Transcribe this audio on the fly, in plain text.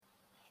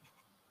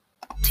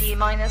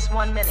T-minus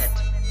 1 minute.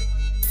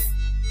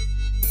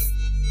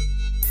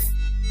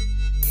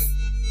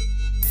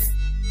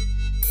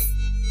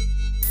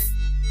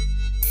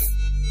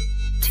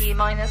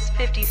 T-minus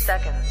 50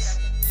 seconds.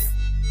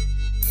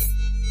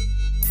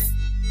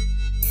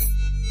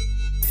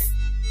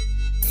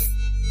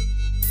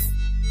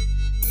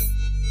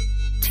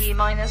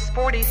 T-minus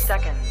 40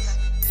 seconds.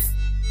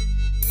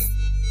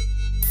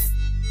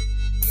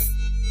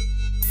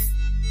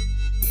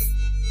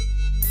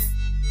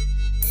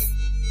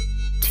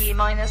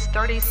 T-minus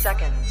 30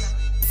 seconds.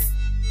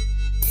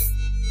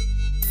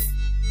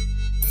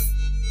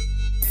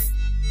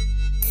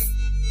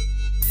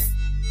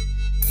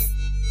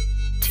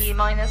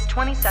 T-minus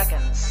 20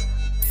 seconds.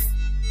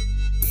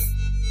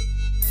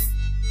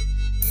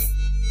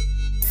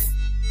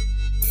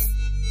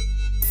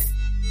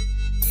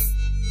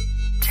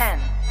 Ten,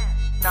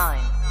 9,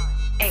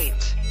 8,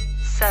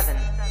 7,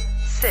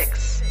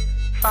 6,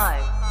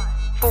 5,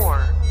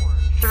 4,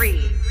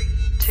 3,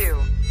 2,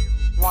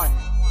 1,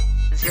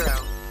 0.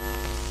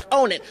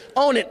 Own it,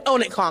 own it,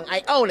 own it, Kong.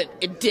 I own it.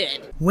 It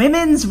did.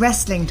 Women's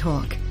Wrestling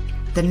Talk,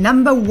 the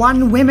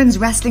 #1 women's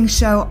wrestling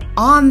show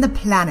on the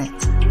planet.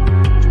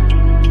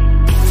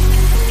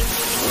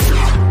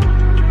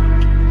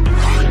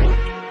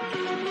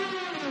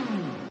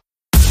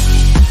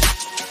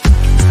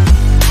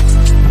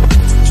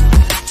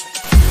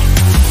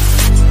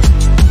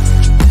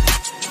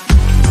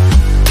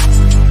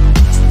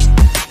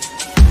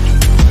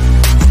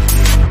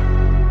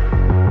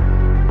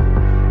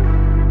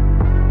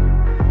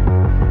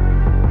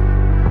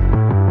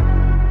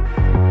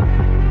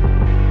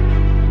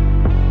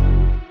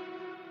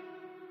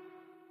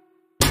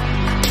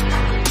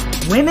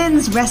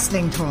 Women's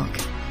Wrestling Talk,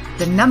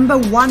 the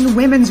 #1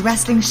 women's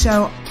wrestling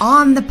show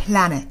on the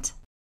planet.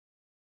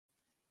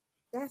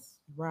 That's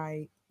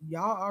right.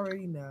 Y'all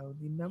already know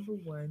the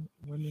 #1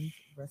 women's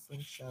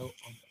wrestling show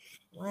on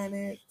the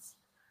planet.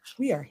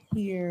 We are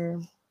here.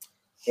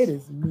 It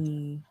is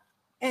me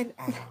and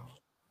Al.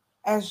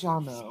 As y'all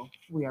know,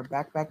 we are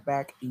back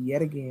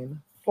yet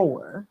again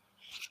for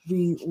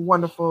the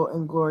wonderful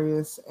and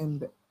glorious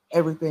and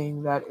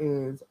everything that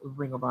is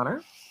Ring of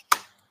Honor.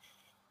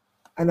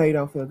 I know you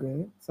don't feel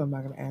good, so I'm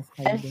not going to ask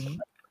how you're doing.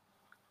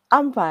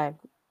 I'm fine.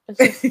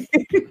 It's just,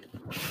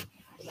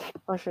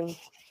 listen,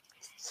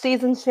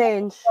 seasons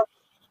change.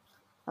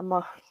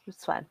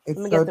 It's fine. It's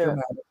Let me so get through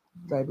dramatic,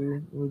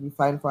 baby. We'll be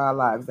fighting for our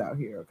lives out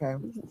here, okay?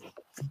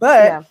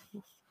 But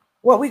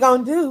what we're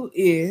going to do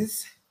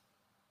is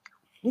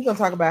we're going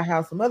to talk about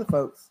how some other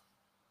folks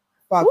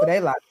fought for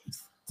their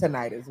lives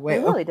tonight as well.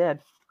 They really did.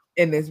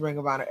 In this Ring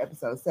of Honor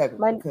episode 7.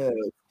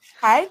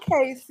 Hi,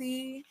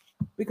 Casey.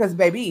 Because,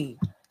 baby,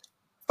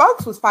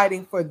 folks was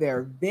fighting for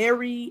their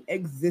very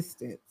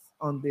existence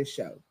on this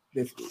show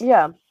this week.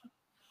 Yeah.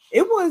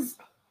 It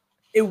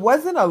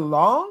wasn't a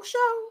long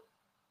show,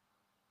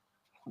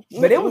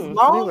 but it was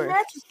long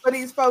matches for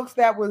these folks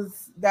that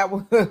was in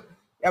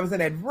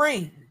that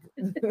ring.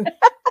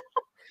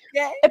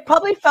 Yeah. It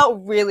probably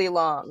felt really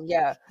long.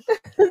 Yeah.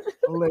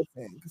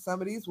 Listen,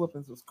 some of these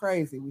whoopings was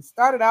crazy. We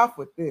started off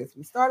with this.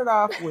 We started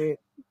off with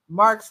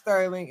Mark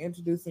Sterling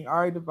introducing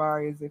Ari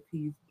Daivari as if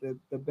he's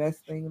the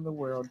best thing in the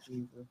world,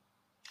 Jesus.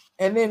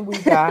 And then we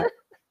got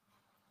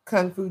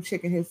Kung Fu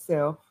Chicken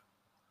himself,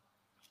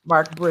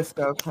 Mark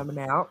Briscoe, coming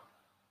out.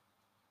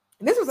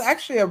 And this was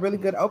actually a really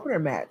good opener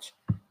match.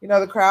 You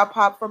know, the crowd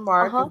popped for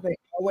Mark, as they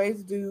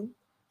always do.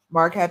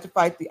 Mark had to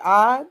fight the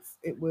odds.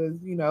 It was,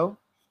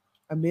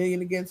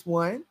 1,000,000 against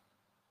 1.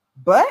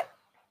 But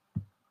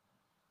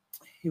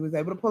he was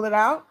able to pull it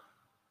out,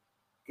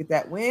 get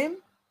that win.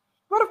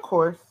 But of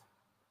course,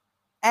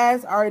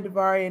 as Ari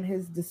Daivari and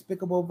his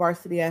despicable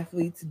varsity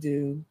athletes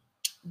do,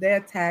 they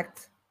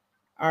attacked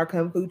our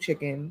Kung Fu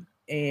Chicken,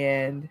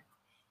 and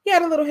he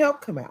had a little help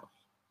come out.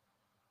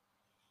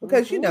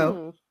 Because,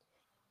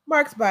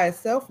 Mark's by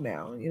himself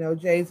now.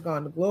 Jay's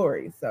gone to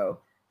glory. So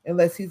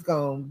unless he's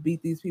going to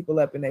beat these people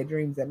up in their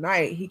dreams at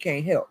night, he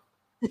can't help.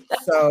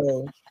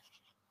 So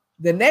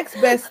the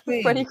next best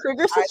thing. Freddy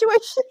Krueger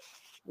situation?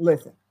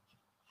 Listen.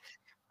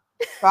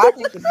 So I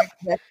think the next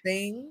best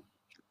thing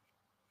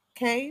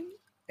came,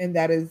 and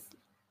that is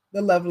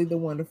the lovely, the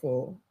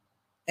wonderful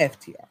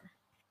FTR.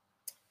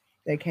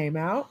 They came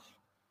out,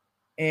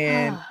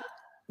 and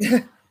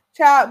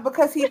child,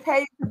 because he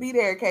paid to be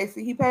there,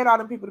 Casey. He paid all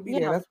them people to be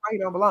there. That's why he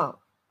don't belong.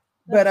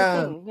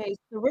 He's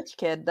the rich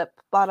kid that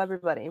bought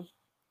everybody.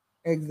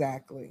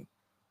 Exactly.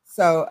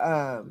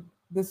 So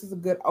this is a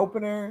good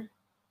opener.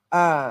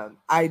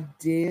 I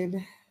did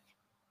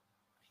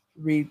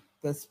read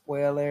the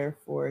spoiler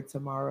for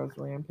tomorrow's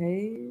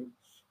Rampage.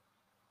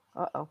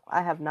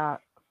 I have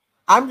not.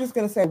 I'm just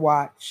gonna say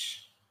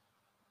watch.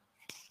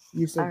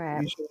 You should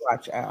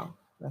watch Al.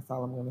 That's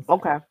all I'm gonna say.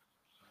 Okay.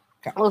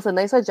 Listen,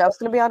 they said Jeff's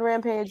gonna be on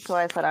Rampage, so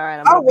I said, all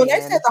right. When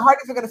they said the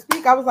Hardys are gonna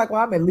speak, I was like,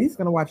 well, I'm at least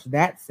gonna watch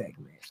that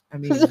segment. I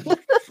mean,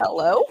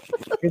 hello.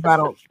 If I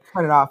don't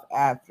turn it off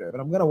after,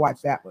 but I'm gonna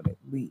watch that one at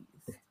least.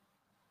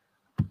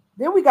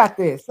 Then we got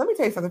this. Let me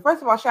tell you something.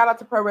 First of all, shout out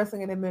to Pro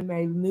Wrestling and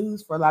MMA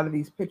News for a lot of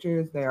these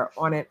pictures. They are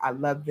on it. I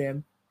love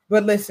them.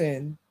 But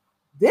listen,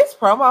 This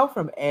promo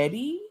from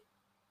Eddie,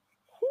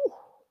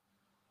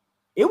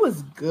 it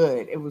was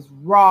good. It was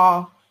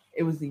raw.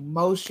 It was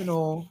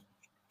emotional.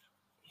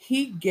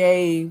 He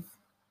gave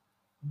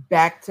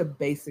back to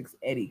basics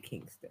Eddie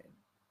Kingston.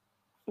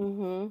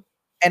 Mm-hmm.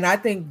 And I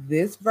think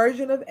this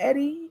version of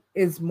Eddie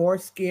is more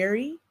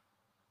scary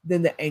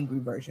than the angry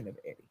version of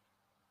Eddie.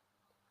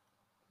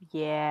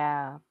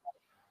 Yeah.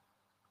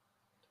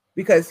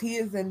 Because he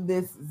is in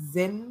this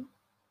zen,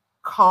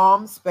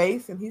 calm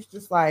space, and he's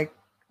just like,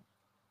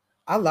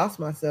 I lost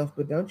myself,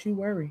 but don't you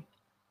worry.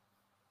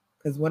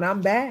 Because when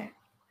I'm back,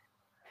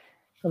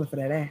 coming for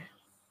that ass.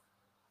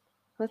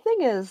 The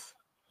thing is,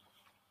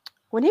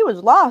 when he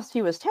was lost,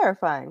 he was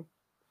terrifying.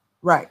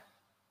 Right.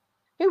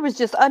 He was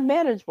just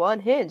unmanageable,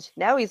 unhinged.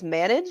 Now he's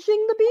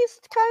managing the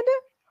beast, kind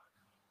of.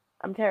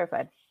 I'm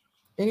terrified.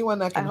 Anyone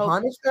that can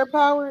harness their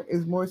power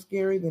is more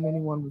scary than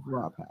anyone with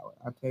raw power.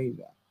 I'll tell you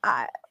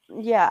that.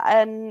 Yeah,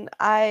 and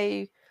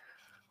I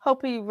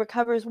hope he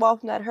recovers well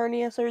from that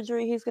hernia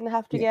surgery he's going to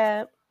have to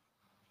get.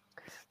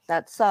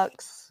 That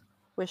sucks.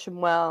 Wish him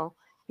well.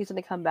 He's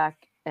going to come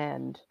back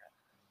and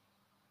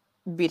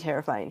be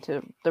terrifying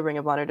to the Ring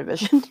of Honor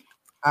division.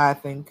 I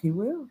think he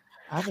will.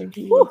 I think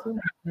he will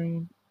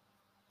too.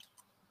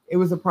 It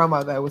was a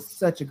promo that was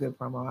such a good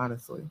promo,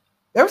 honestly.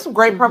 There were some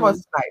great promos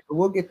tonight, but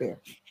we'll get there.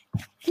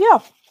 Yeah.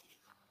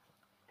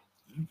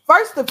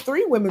 First of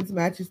 3 women's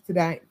matches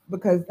tonight,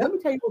 because let me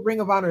tell you what Ring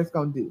of Honor is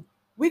going to do.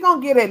 We're going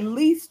to get at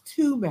least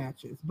 2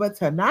 matches, but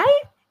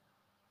tonight,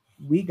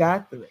 we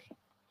got 3.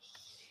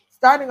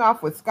 Starting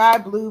off with Sky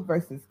Blue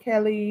versus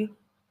Kelly.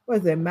 What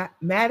is it,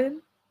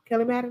 Madden?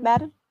 Kelly Madden?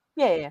 Madden?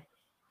 Yeah. It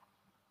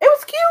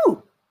was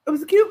cute. It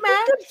was a cute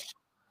match.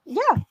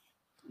 Yeah.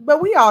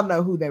 But we all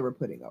know who they were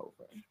putting over.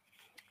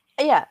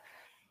 Yeah.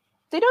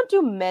 They don't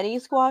do many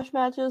squash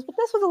matches, but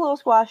this was a little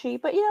squashy.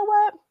 But you know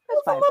what? It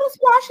was a little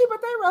squashy,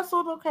 but they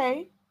wrestled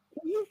okay.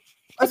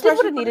 Mm-hmm. It did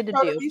what it needed to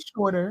do. Be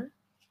shorter.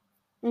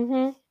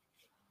 Mm-hmm.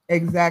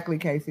 Exactly,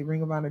 Casey.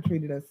 Ring of Honor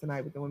treated us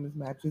tonight with the women's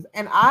matches.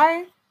 And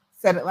I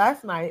said it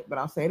last night, but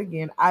I'll say it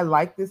again. I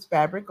like this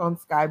fabric on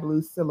Sky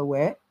Blue's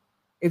silhouette.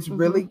 It's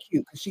really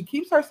cute because she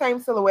keeps her same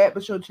silhouette,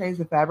 but she'll change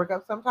the fabric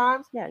up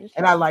sometimes. Yeah,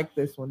 and I like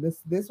this one.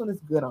 This one is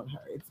good on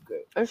her. It's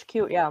good. It's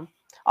cute, yeah.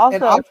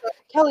 Also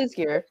Kelly's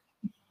gear.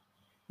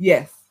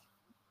 Yes.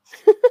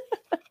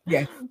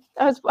 Yes.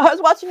 I was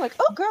watching like,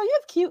 oh girl, you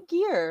have cute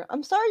gear.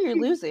 I'm sorry you're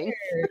losing.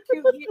 Cute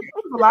gear.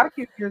 There's a lot of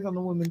cute gears on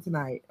the women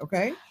tonight.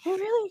 Okay. Oh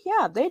really?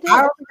 Yeah, they did.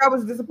 I don't think I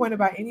was disappointed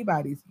by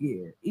anybody's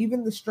gear,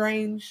 even the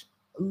strange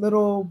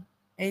little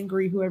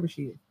angry whoever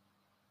she is.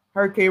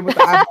 Her gear with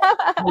the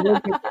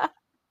eyebrows.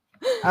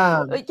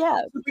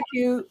 Yeah, super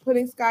cute.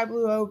 Putting Sky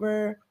Blue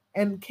over,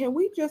 and can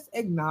we just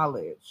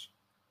acknowledge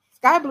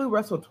Sky Blue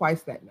wrestled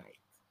twice that night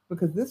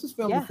because this was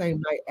filmed the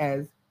same night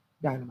as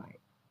Dynamite,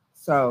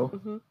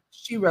 so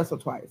she wrestled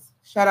twice.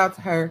 Shout out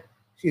to her.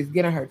 She is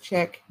getting her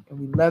check, and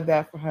we love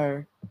that for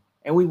her.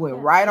 And we went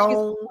right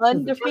on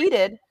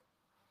undefeated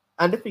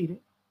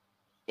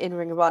in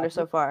Ring of Honor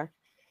so far.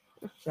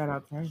 Shout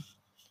out to her.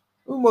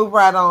 We move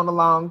right on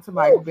along to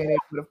Mike Bennett,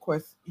 but of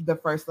course the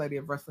First Lady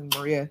of Wrestling,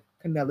 Maria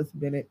Kanellis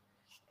Bennett.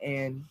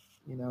 And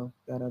you know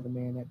that other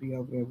man that be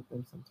over there with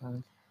them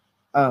sometimes.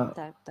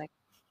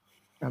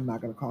 I'm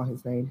not gonna call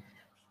his name.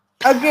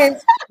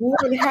 Against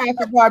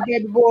 1/2 of our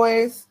baby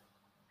boys,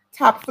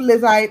 top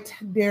Felizite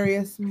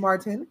Darius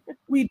Martin.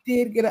 We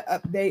did get an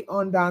update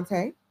on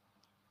Dante.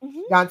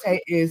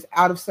 Dante is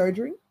out of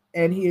surgery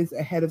and he is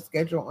ahead of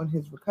schedule on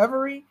his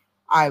recovery.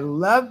 I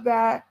love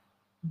that,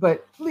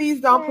 but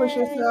please don't push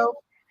yourself.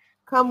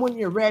 Come when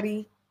you're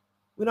ready.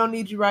 We don't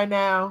need you right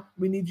now.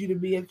 We need you to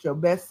be at your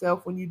best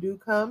self when you do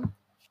come.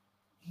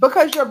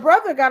 Because your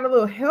brother got a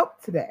little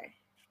help today.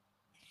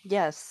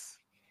 Yes.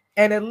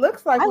 And it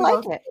looks like I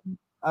like it.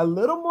 A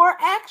little more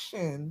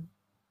action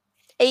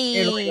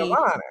in Ring of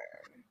Honor.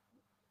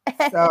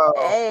 So,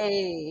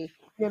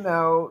 you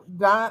know,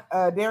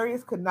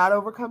 Darius could not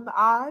overcome the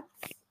odds.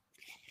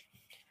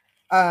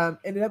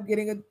 Ended up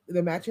getting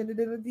the match ended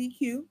in a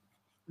DQ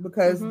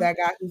because that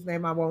guy whose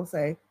name I won't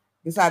say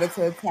decided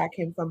to attack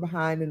him from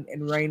behind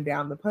and rain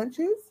down the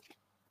punches.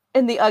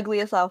 In the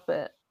ugliest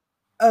outfit.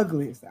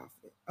 Ugliest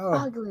outfit. Oh,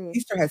 ugly.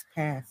 Easter has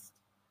passed.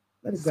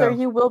 Let it go. Sir,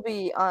 you will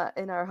be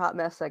in our hot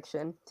mess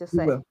section. Just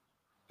say.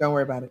 Don't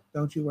worry about it.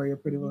 Don't you worry your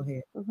pretty little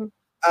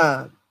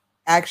head.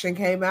 Action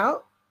came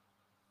out.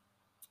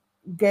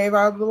 Gave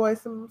our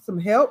boys some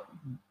help.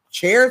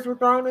 Chairs were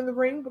thrown in the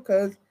ring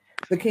because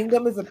the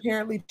Kingdom is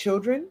apparently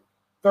children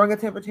throwing a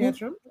temper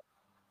tantrum.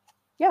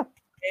 Yeah.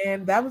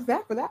 And that was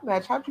that for that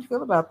match. How'd you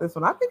feel about this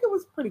one? I think it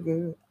was pretty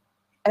good.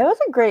 It was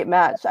a great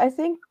match. I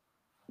think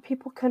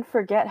people can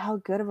forget how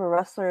good of a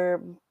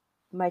wrestler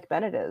Mike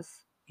Bennett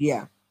is.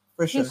 Yeah,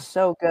 for sure. He's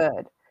so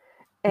good.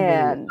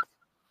 And,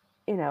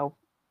 you know,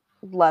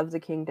 love the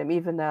Kingdom,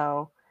 even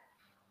though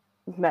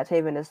Matt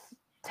Taven is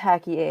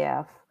tacky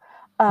AF.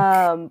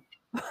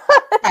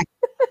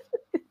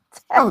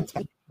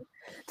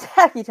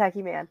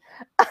 Tacky man.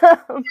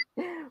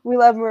 We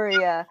love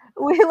Maria.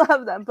 We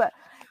love them. But,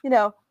 you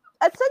know,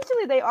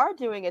 essentially they are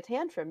doing a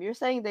tantrum. You're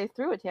saying they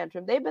threw a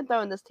tantrum. They've been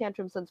throwing this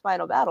tantrum since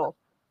Final Battle.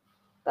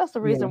 That's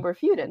the reason we're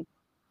feuding.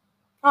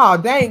 Oh,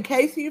 dang,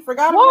 Casey, you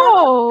forgot about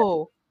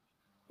Whoa!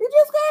 He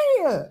just got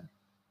here.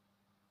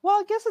 Well,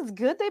 I guess it's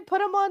good they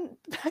put him on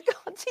back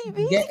on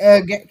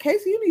TV.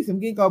 Casey, you need some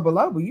ginkgo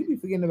biloba. You be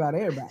forgetting about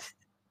everybody.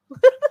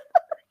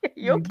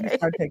 You okay? You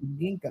start taking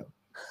ginkgo.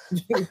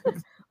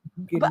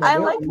 But I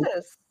like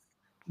this.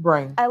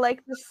 Brain. I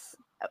like this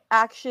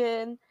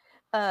action,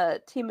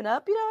 teaming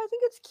up. I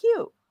think it's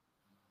cute.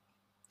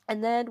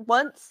 And then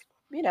once,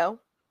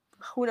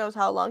 who knows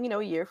how long,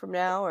 a year from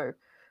now or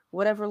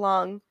whatever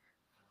long,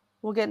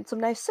 we'll get some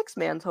nice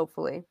 6-mans,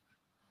 hopefully.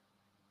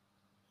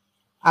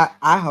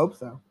 I hope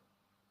so.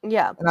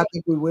 Yeah. And I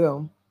think we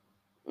will.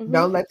 Mm-hmm.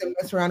 Don't let them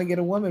mess around and get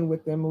a woman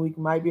with them. We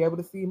might be able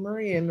to see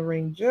Maria in the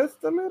ring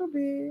just a little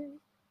bit.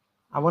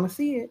 I want to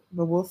see it,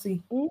 but we'll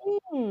see.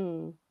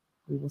 Mm.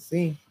 We will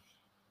see.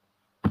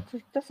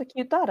 That's a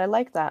cute thought. I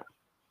like that.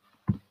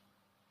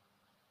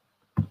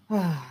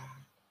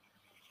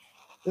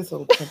 This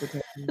little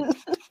temperature.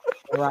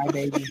 Right,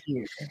 baby,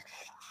 here.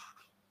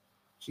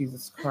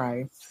 Jesus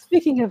Christ.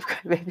 Speaking of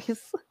crybabies.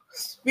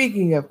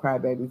 Speaking of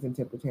crybabies and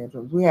temper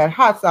tantrums, we had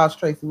Hot Sauce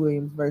Tracy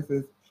Williams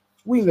versus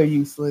Wheeler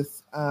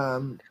Useless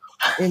in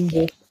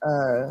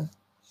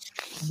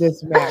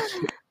this match.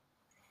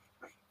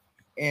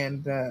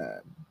 And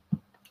it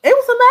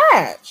was a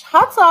match.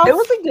 Hot Sauce. It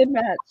was a good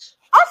match.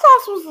 Hot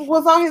Sauce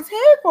was on his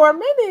head for a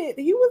minute.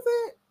 He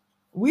wasn't.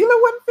 Wheeler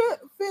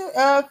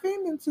wasn't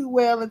feeling too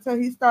well until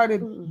he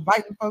started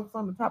biting folks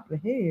on the top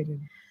of the head.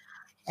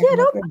 And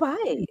don't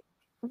bite.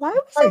 Why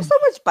was there so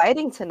much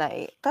biting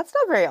tonight? That's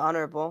not very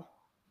honorable.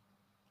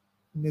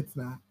 It's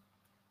not.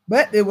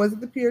 But it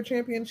wasn't the Pure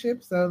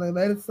Championship, so they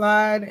let it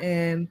slide,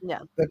 and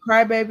the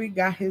Crybaby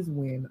got his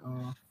win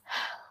off.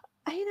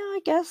 I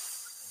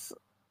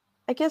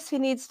guess he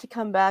needs to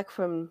come back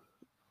from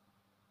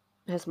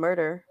his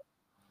murder.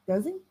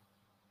 Does he?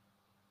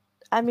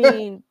 I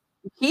mean,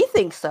 he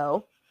thinks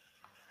so.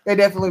 They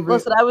definitely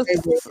listen.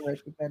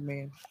 Resurrected that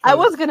man. I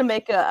was gonna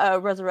make a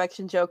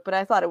resurrection joke, but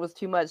I thought it was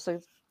too much.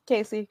 So,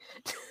 Casey,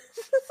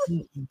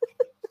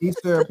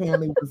 Easter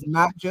apparently was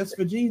not just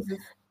for Jesus;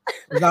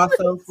 it was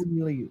also for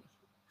you.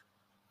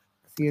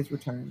 He has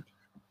returned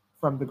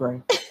from the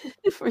grave.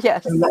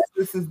 Yes. Unless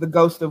this is the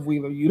ghost of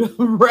Wheeler Yuta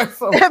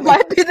wrestling. It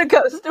might be the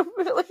ghost of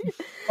Wheeler.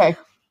 Okay.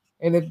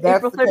 And if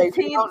that's April the case, 13th.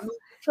 we don't need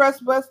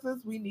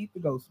Trustbusters, we need the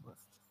Ghostbusters.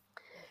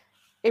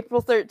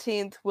 April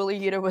 13th, Wheeler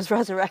Yuta was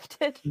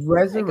resurrected.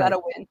 And got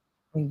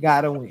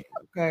a win.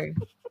 Okay.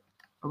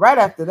 Right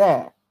after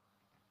that,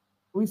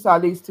 we saw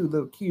these two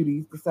little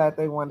cuties decide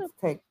they wanted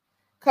to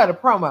cut a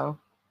promo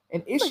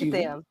and issue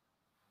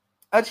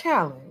a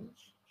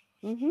challenge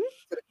to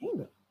the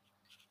Kingdom.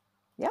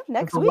 Yeah,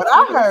 next week. What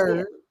I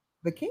heard,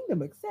 the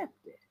Kingdom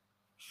accepted.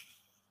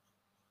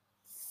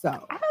 So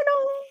I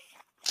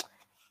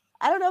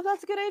don't know if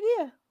that's a good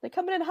idea. They're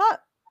coming in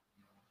hot.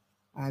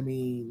 I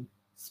mean,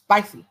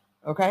 spicy.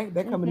 Okay,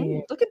 they're coming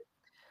in.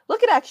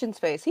 Look at Action's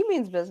face. He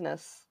means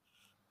business.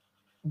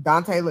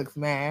 Dante looks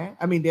mad.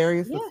 I mean,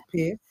 Darius looks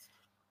pissed.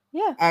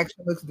 Yeah.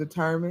 Action looks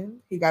determined.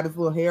 He got his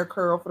little hair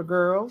curl for the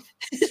girls.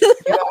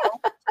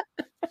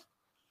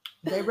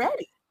 They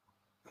ready.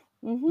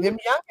 Them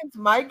youngins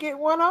might get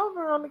one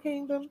over on the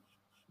Kingdom.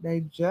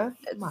 They just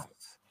might.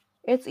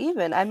 It's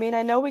even. I mean,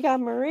 I know we got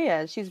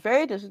Maria. She's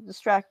very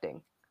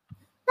distracting.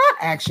 That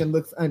Action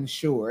looks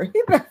unsure.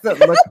 He doesn't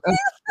look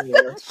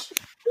unsure.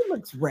 He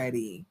looks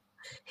ready.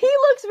 He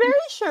looks very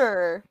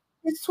sure.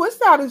 His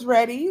twist out is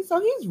ready,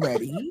 so he's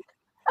ready.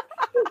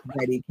 He's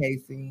ready,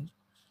 Casey.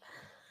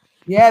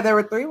 Yeah, there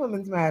were 3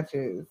 women's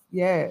matches.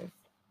 Yes.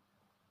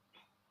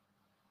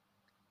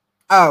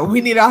 Oh,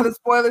 we need all the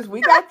spoilers.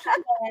 We got you.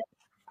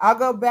 I'll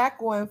go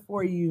back one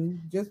for you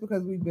just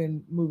because we've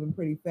been moving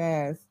pretty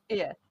fast.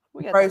 Yeah.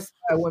 The first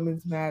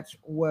women's match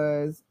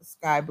was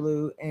Sky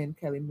Blue and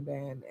Kelly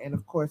Madan. And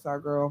of course, our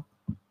girl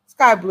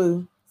Sky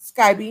Blue,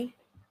 Skyby,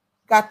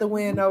 got the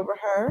win over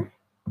her.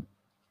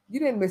 You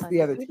didn't miss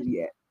the other 2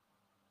 yet.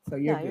 So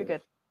you're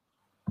good.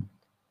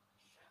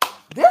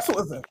 This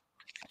was a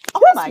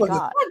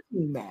fun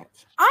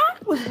match. I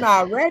was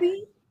not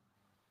ready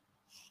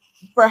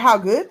for how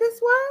good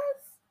this was.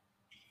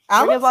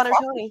 Ring of Honor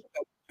Tony.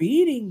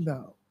 Beating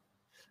though.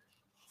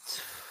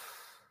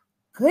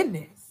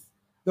 Goodness.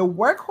 The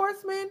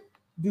Workhorsemen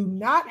do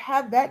not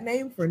have that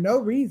name for no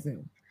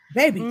reason.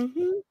 Baby.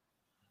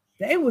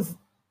 They was.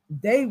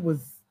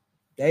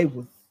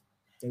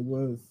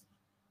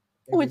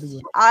 Which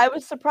I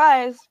was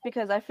surprised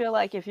because I feel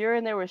like if you're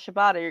in there with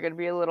Shibata, you're going to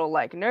be a little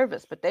like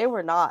nervous, but they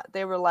were not.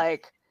 They were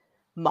like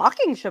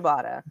mocking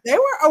Shibata. They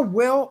were a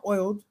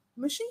well-oiled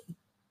machine.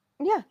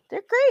 Yeah,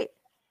 they're great.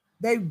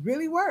 They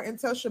really were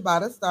until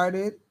Shibata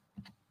started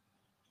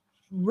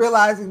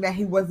realizing that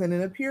he wasn't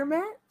in a pure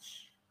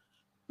match.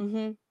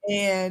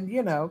 And,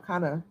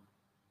 kind of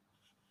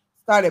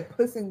started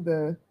pushing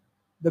the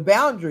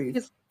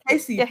boundaries.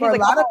 Casey, for a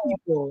lot of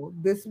people,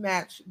 this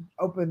match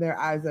opened their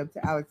eyes up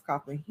to Alex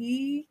Coughlin.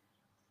 He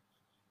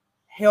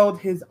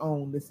held his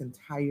own this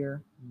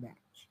entire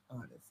match.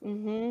 honestly.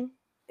 Mm-hmm.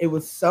 It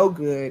was so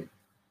good.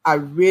 I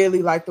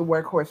really like the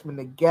Workhorsemen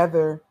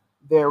together.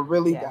 They're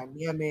really Yeah.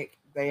 dynamic.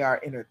 They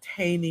are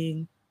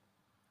entertaining.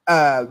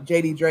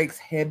 JD Drake's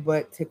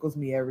headbutt tickles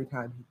me every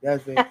time he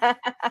does it.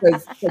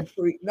 Because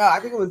no, I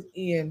think it was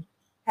Ian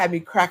had me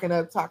cracking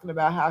up talking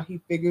about how he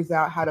figures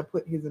out how to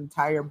put his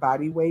entire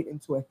body weight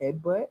into a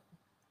headbutt.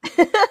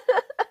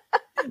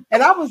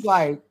 And I was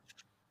like,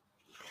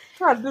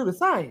 try to do the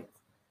science.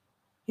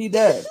 He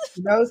does.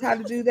 He knows how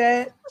to do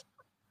that.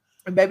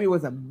 And baby, it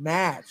was a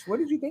match. What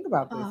did you think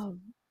about this? Oh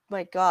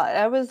my God.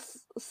 I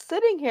was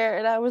sitting here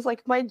and I was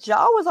like, my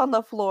jaw was on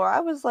the floor. I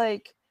was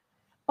like,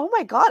 oh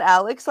my God,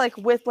 Alex, like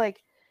with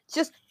like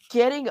just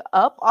getting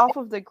up off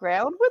of the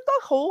ground with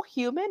a whole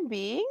human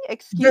being. The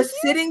Excuse you?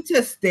 sitting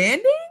to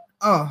standing?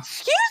 Oh,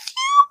 Excuse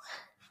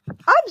you?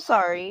 I'm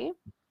sorry.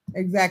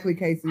 exactly,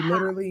 Casey.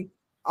 Literally,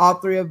 all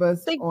three of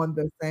us Think, on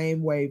the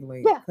same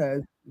wavelength. yeah.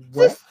 Because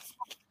what? Just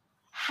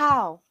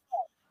how?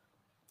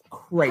 How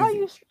Crazy.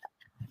 you?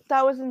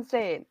 That was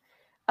insane.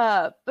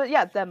 But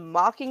yeah, the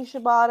mocking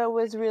Shibata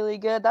was really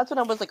good. That's when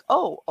I was like,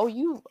 oh,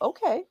 you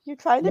okay? You're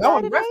trying to Y'all die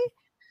want to today? wrestle?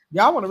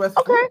 Y'all want to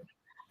wrestle? Okay.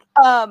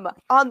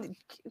 On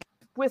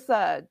with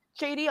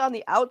JD on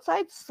the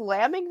outside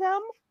slamming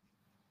them.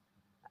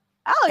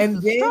 Alex And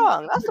is then,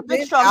 strong. That's a but big,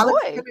 then strong Alex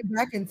boy. coming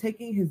back and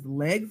taking his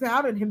legs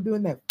out and him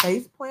doing that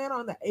face plant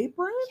on the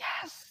apron.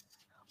 Yes.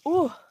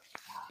 Ooh.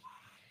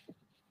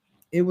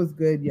 It was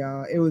good,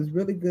 y'all. It was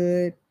really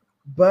good.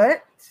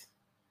 But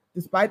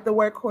despite the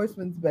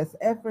Workhorseman's best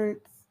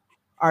efforts,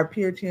 our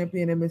peer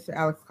champion and Mr.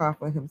 Alex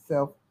Coughlin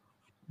himself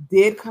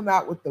did come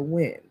out with the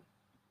win.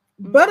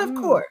 But of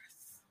course,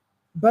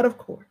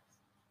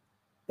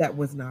 that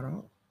was not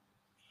all.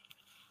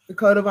 The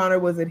code of honor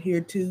was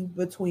adhered to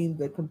between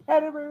the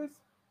competitors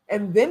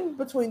and then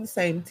between the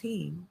same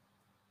team.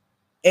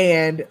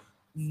 And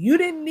you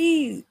didn't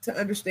need to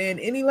understand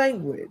any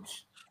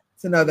language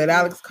to know that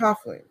Alex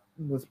Coughlin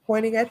was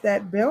pointing at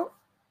that belt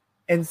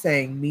and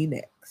saying, "Me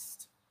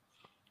next."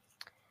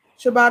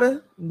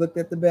 Shibata looked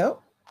at the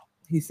belt.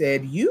 He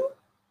said, "You,"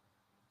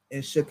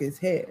 and shook his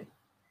head.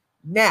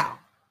 Now,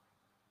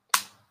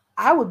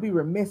 I would be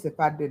remiss if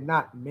I did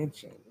not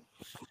mention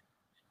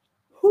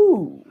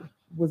who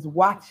was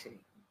watching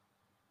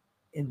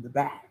in the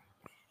back.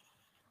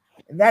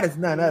 And that is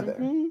none other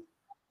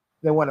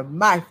than one of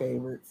my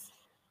favorites,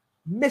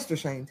 Mr.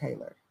 Shane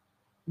Taylor,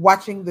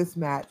 watching this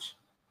match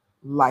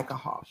like a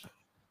hawk.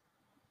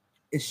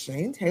 Is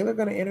Shane Taylor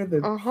going to enter the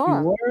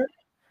pure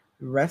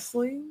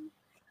wrestling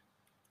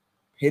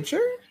picture?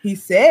 He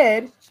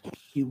said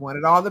he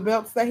wanted all the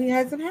belts that he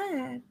hasn't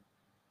had.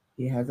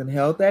 He hasn't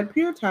held that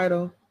pure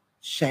title.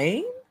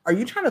 Shane, are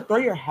you trying to throw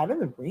your hat in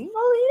the ring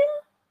over here?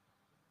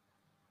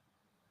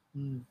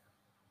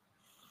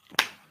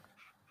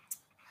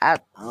 I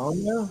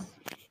don't know.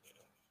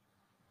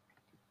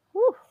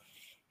 Whew.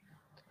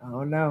 I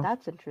don't know.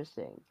 That's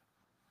interesting.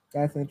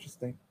 That's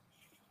interesting.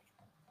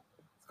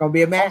 It's gonna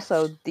be a match.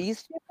 Also,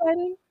 these two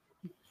fighting,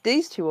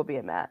 these two will be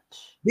a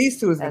match. These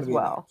two is gonna be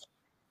a match.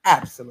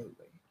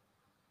 Absolutely.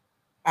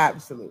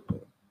 Absolutely.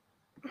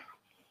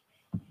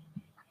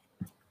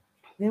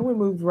 Then we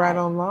moved right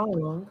on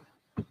along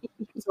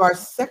to our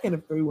second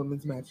of three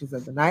women's matches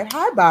of the night.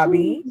 Hi,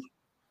 Bobby.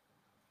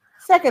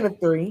 Second of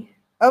three,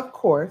 of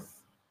course,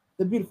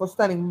 the beautiful,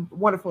 stunning,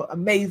 wonderful,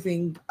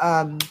 amazing,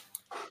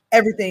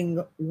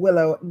 everything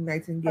Willow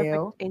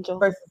Nightingale Angel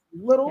versus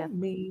Little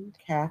Mean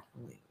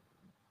Kathleen.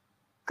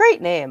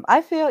 Great name.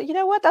 I feel, you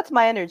know what? That's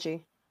my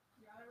energy.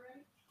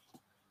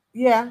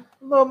 Yeah,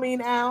 Little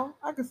Mean Al.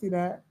 I can see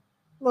that.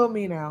 Little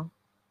Mean Al.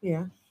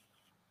 Yeah.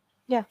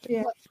 Yeah.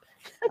 Yeah.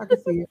 I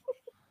can see it.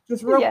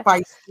 Just real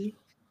feisty.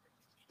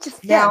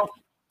 Just now,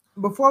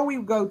 before we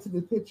go to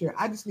the picture,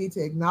 I just need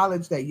to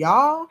acknowledge that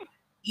y'all,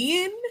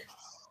 Ian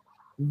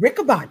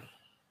Riccaboni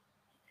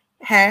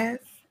has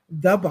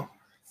the bars.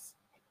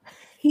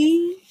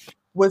 He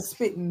was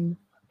spitting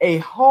a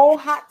whole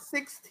hot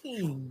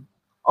 16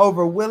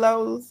 over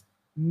Willow's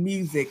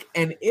music,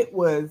 and it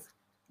was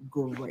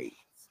great.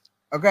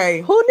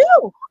 Okay. Who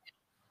knew?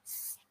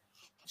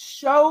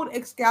 Showed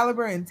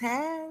Excalibur and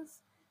Taz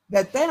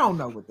that they don't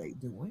know what they're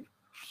doing.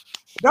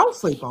 Don't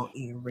sleep on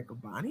Ian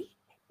Riccaboni.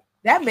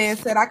 That man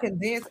said, I can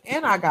dance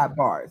and I got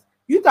bars.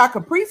 You thought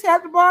Caprice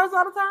had the bars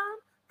all the time?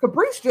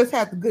 Caprice just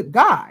had the good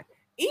God.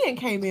 Ian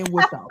came in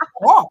with the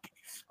bars.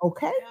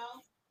 Okay?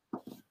 No,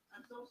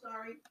 I'm so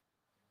sorry.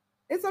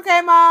 It's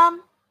okay,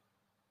 Mom.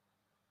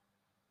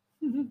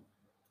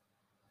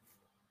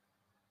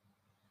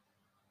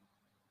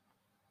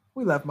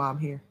 We love Mom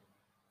here.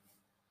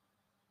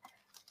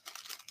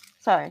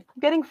 Sorry, I'm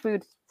getting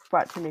food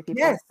brought to me, people.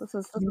 Yes, this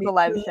is a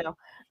live show.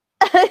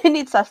 I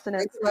need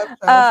sustenance.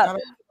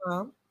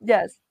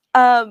 Yes.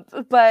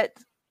 But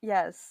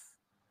yes.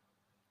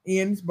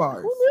 Ian's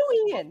bars. Who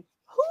knew Ian?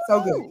 Who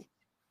so knew? Good.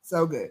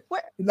 So good.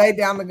 Where, he laid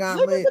down the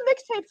gauntlet. When did the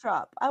mixtape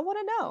drop? I want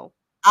to know.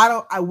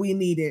 We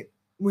need it.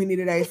 We need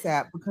it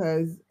ASAP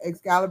because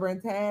Excalibur and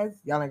Taz,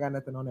 y'all ain't got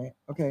nothing on that.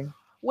 Okay.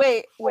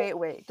 Wait.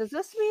 Does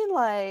this mean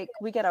like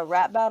we get a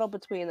rap battle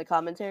between the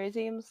commentary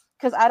teams?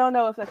 Because I don't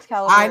know if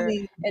Excalibur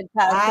and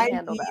Taz can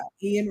handle that.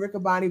 Ian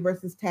Riccaboni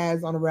versus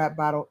Taz on a rap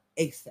battle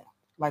ASAP.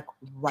 Like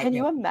right Can now.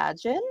 you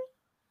imagine?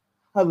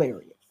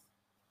 Hilarious.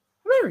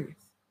 Hilarious.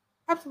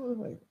 Absolutely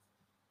hilarious.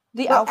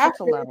 The But outfits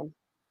after alone.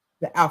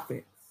 The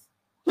outfits.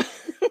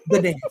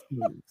 The dance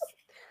moves.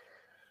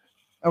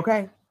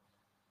 Okay?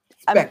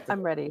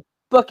 I'm ready.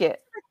 Book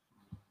it.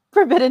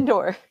 Forbidden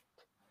Door.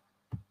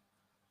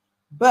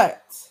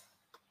 But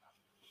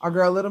our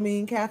girl Little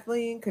Mean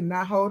Kathleen could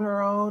not hold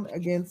her own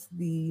against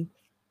the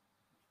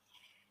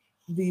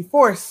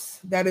force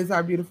that is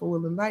our beautiful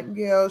Willow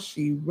Nightingale.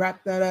 She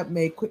wrapped that up,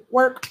 made quick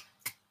work,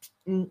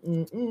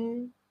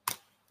 and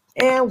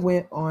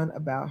went on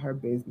about her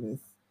business.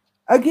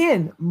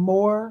 Again,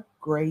 more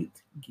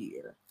great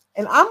gear.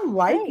 And I'm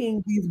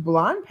liking these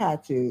blonde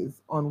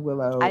patches on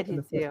Willow. I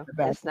do too.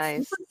 It's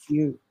nice. Super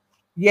cute.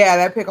 Yeah,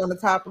 that pic on the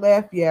top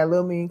left. Yeah,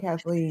 Lil Me and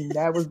Kathleen.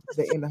 That was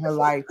the end of her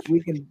life. We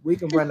can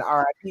run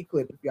the RIP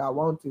clip if y'all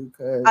want to.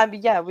 Cause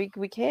yeah, we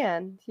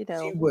can. You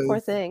know,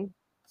 poor thing.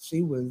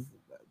 She was.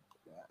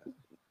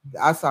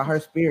 I saw her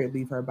spirit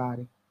leave her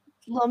body.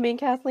 Lil Me and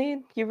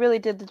Kathleen, you really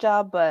did the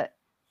job, but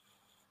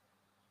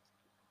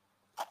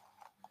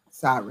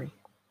sorry.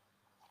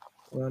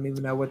 We don't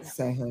even know what to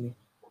say, honey.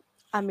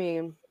 I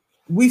mean,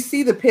 we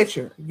see the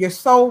picture. Your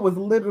soul was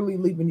literally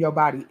leaving your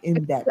body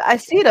in that. I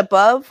see it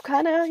above,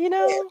 kind of, you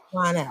know,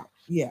 flying out.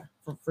 Yeah,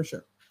 for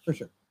sure, for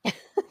sure.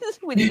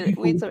 we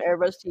need some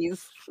airbrush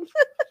cheese.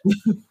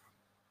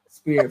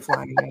 Spirit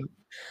flying out.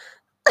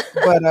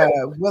 But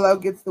Willow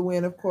gets the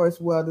win, of course,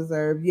 well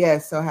deserved.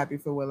 Yes, so happy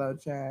for Willow,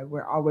 Chad.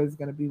 We're always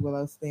going to be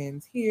Willow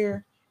stands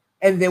here.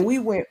 And then we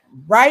went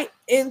right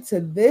into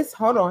this.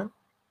 Hold on,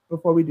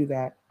 before we do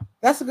that.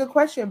 That's a good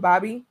question,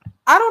 Bobby.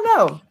 I don't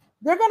know.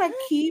 They're gonna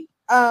keep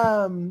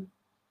throwing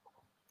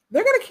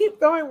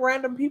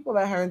random people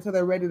at her until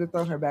they're ready to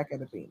throw her back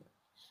at Athena.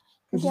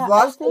 Because she's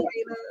lost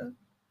Athena,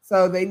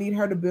 so they need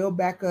her to build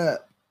back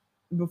up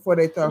before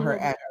they throw her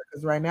at her.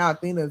 Because right now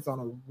Athena is on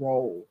a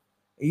roll.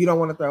 And you don't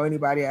want to throw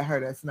anybody at her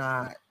that's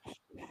not,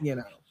 you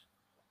know.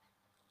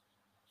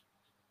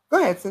 Go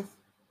ahead, sis.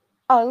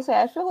 I was gonna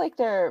say, I feel like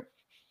they're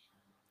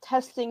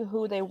testing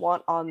who they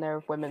want on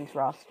their women's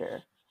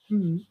roster.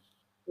 Mm-hmm.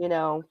 You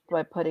know,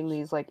 by putting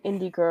these like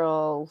indie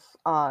girls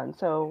on.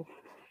 So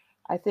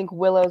I think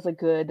Willow's a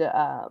good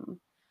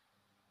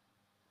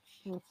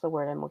what's the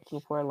word I'm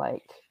looking for?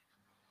 Like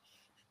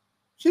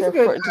she's a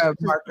good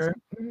marker.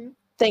 Mm-hmm.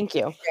 Thank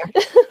you.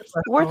 Yeah.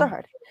 Words are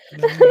hard.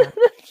 Yeah.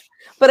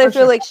 But I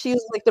feel like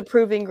she's like the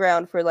proving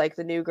ground for like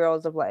the new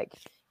girls of like,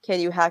 can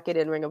you hack it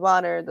in Ring of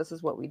Honor? This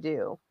is what we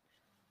do.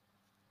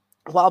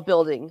 While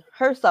building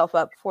herself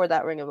up for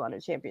that Ring of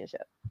Honor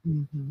championship.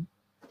 Mm-hmm.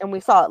 And we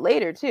saw it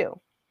later too.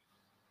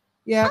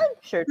 Yeah, I'm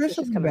sure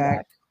she'll be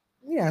back.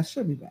 Yeah,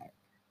 she'll be back.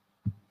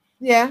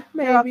 Yeah,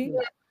 maybe.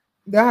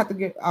 They'll have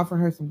to offer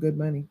her some good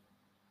money.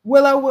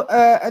 Willow,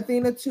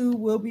 Athena 2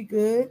 will be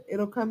good.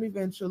 It'll come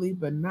eventually,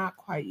 but not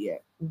quite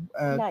yet.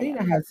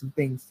 Athena has some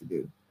things to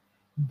do.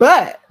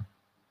 But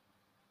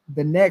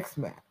the next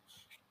match.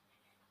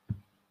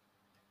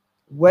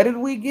 What did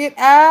we get,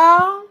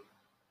 Al?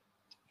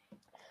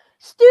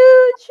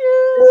 Stu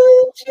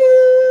Choo.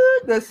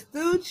 The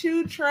Stu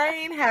Choo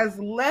train has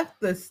left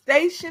the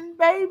station,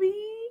 baby.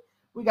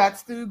 We got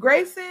Stu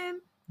Grayson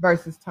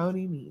versus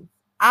Tony Nese.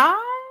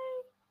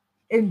 I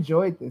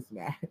enjoyed this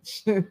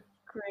match.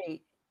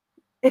 Great.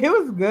 It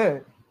was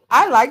good.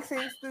 I like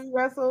seeing Stu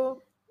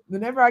wrestle.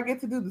 Whenever I get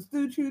to do the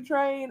Stu Choo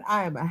train,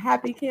 I am a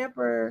happy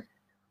camper.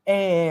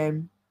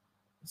 And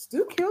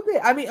Stu killed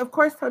it. I mean, of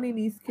course, Tony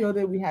Nese killed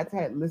it. We had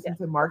to listen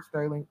to Mark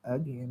Sterling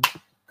again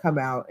come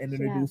out and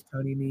introduce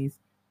Tony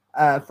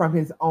Nese from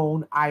his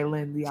own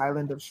island, the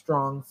island of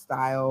strong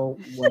style,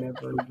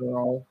 whatever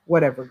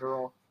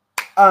girl.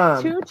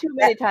 Too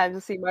many times to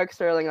see Mark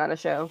Sterling on a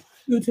show.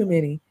 Too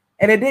many.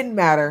 And it didn't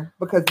matter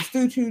because the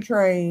Stu Choo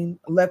train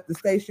left the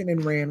station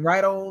and ran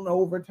right on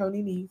over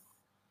Tony Nese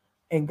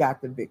and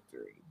got the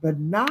victory, but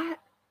not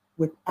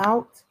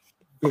without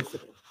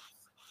visitors.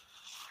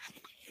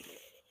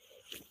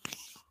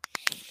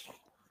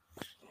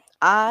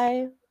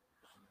 I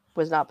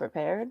was not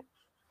prepared,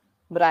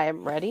 but I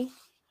am ready.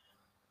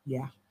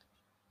 Yeah.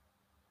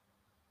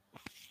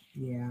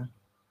 Yeah.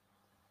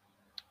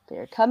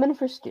 They're coming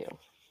for Stu.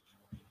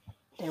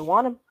 They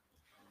want him.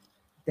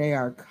 They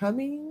are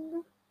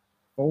coming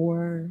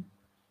for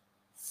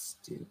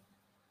Stu.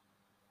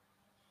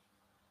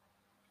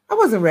 I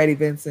wasn't ready,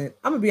 Vincent.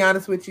 I'm gonna be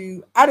honest with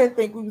you. I didn't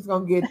think we was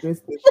gonna get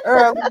this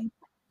early.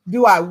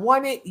 Do I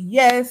want it?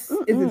 Yes.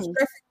 Mm-mm. Is it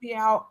stressing me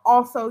out?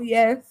 Also,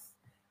 yes.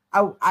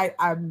 I'm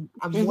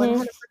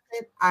 100%.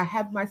 I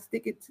have my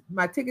ticket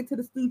to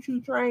the Stu Choo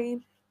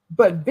train.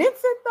 But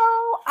Vincent,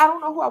 though, I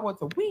don't know who I want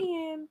to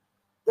win.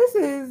 This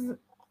is,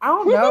 I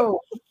don't know.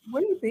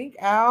 What do you think,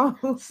 Al?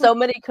 So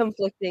many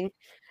conflicting.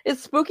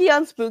 It's spooky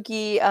on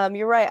spooky.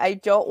 You're right. I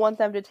don't want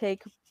them to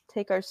take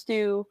our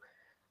Stu.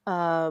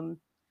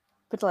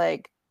 But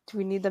like, do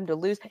we need them to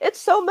lose? It's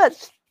so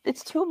much.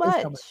 It's too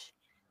much.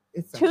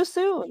 It's too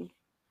soon.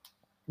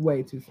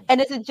 Way too soon.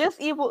 And is it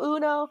just Evil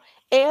Uno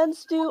and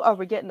Stu? Are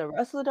we getting the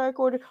rest of the Dark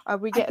Order? Are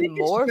we I getting think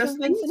it's more just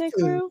from Vincent these and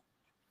two. crew?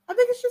 I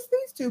think it's just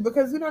these two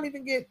because we don't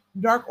even get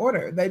Dark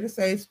Order. They just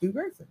say Stu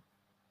Grayson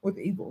with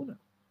Evil Uno.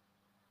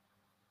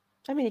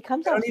 I mean, he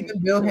comes They out don't to,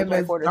 even bill to the him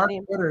Dark as Order Dark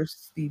theme. Order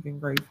Stu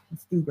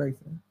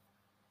Grayson.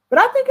 But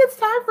I think it's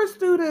time for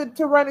Stu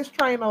to run his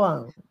train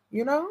alone.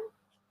 You know,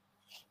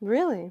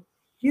 Really?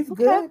 he's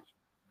Okay. good.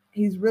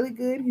 He's really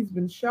good. He's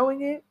been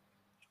showing it.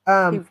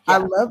 I Yeah.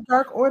 love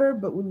Dark Order,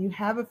 but when you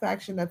have a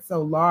faction that's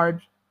so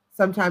large,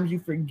 sometimes you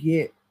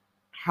forget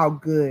how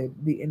good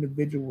the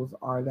individuals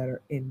are that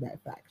are in that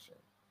faction.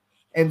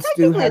 And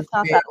Stu Technically, has it's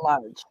not been, that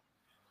large.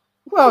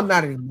 well,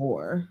 not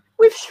anymore.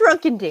 We've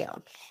shrunken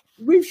down.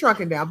 We've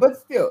shrunken down, but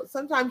still,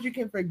 sometimes you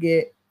can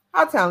forget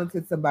how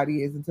talented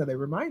somebody is until they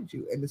remind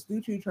you. And the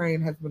Stu 2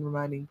 train has been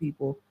reminding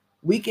people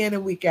week in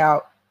and week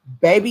out,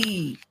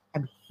 baby,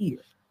 I'm here.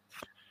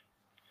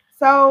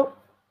 So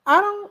I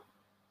don't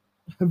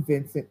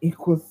Vincent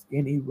equals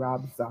skinny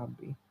Rob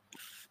Zombie.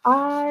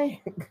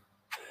 I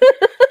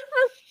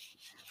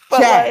But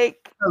Jack,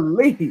 like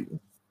please.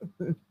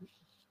 a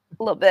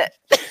little bit.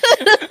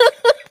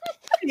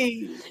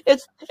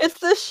 It's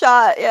the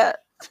shot, yeah.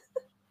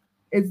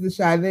 It's the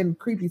shy, then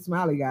creepy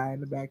smiley guy in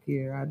the back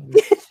here. I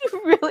just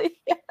Really,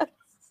 yeah.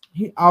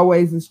 he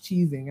always is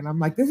cheesing, and I'm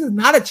like, this is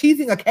not a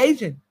cheesing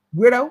occasion,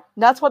 weirdo.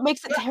 That's what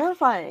makes it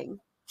terrifying.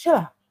 Chill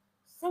out.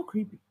 So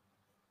creepy.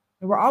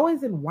 And we're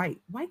always in white.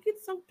 White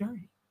gets so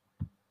dirty.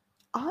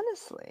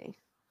 Honestly,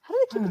 how do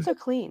they keep it so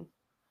clean?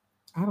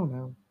 I don't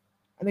know.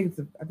 I think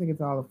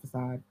it's all a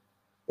facade.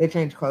 They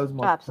change clothes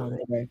multiple times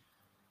a day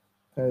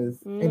because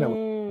you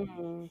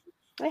know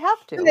They have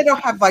and they to.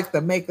 don't have like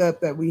the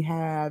makeup that we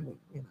have, and,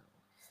 you know,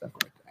 stuff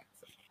like that.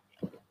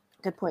 So.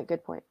 Good point.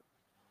 Good point.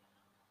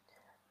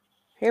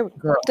 Here we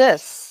Girl. go.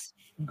 This.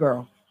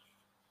 Girl.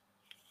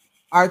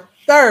 Our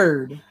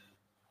third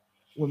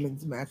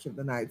women's match of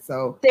the night.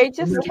 So They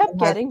just remember kept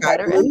we had getting Sky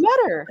better and Blue.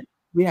 better.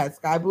 We had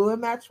Sky Blue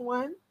in match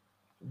 1,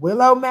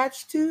 Willow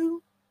match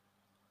 2,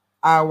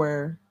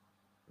 our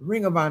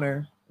Ring of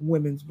Honor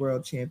Women's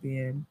World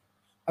Champion,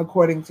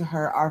 according to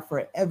her, our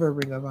forever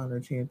Ring of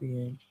Honor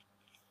champion,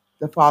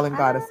 the Fallen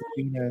Goddess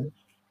Athena,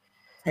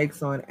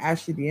 takes on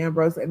Ashley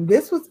D'Ambrose, and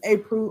this was a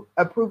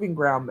proving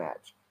ground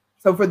match.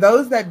 So for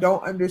those that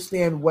don't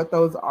understand what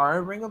those are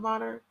in Ring of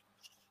Honor,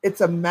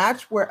 it's a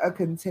match where a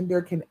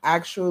contender can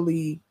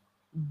actually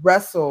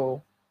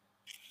wrestle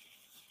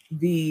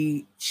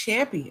the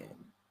champion,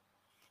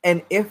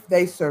 and if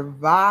they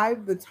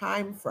survive the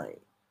time frame,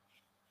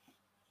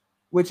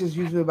 which is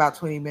usually about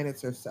 20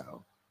 minutes or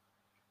so,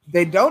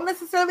 they don't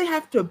necessarily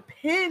have to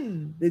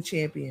pin the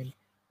champion.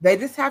 They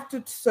just have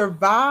to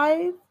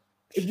survive.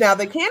 Now,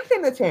 they can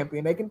pin the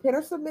champion. They can pin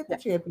or submit the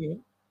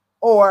champion,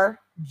 or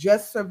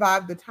just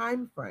survive the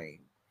time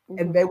frame,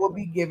 and they will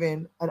be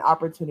given an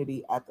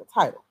opportunity at the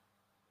title.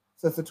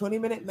 So it's a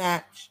 20-minute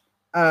match.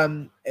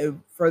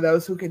 For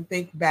those who can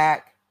think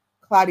back,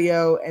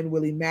 Claudio and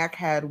Willie Mack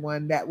had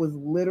one that was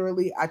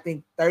literally, I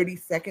think, 30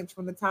 seconds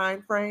from the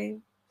time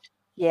frame.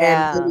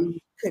 Yeah. And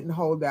Willie couldn't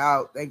hold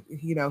out. Like,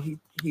 you know, he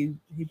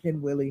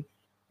pinned Willie,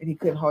 and he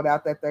couldn't hold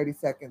out that 30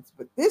 seconds.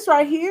 But this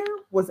right here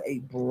was a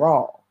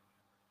brawl.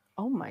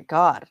 Oh my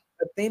God.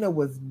 Athena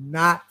was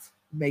not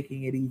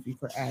making it easy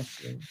for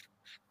Ashley,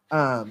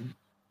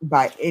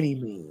 by any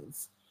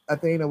means.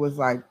 Athena was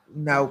like,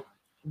 "No,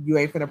 you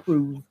ain't finna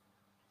prove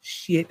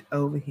shit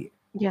over here."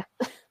 Yeah.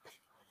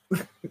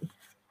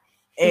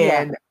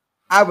 And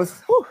I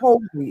was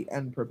wholly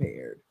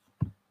unprepared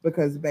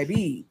because,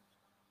 baby,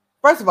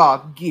 first of all,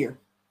 gear.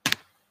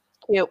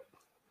 Cute.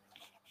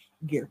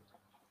 Gear.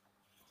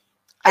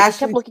 I just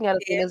kept looking at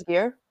Athena's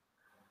gear.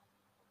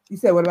 You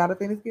said what about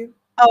Athena's gear?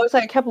 Oh, it's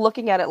like I kept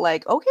looking at it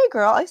like, okay,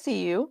 girl, I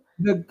see you.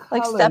 The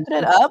like colors, stepping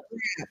it up.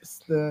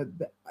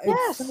 Straps,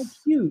 it's so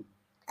cute.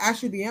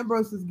 Ashley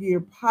D'Ambrose's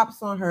gear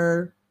pops on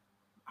her.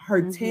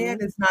 Her tan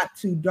is not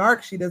too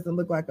dark. She doesn't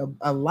look like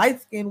a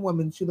light-skinned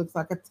woman. She looks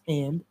like a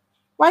tanned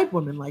white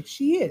woman, like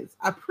she is.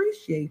 I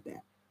appreciate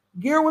that.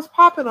 Gear was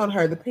popping on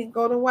her, the pink,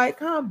 gold, and white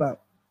combo.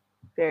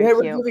 They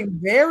were giving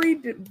very,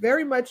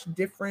 very much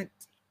different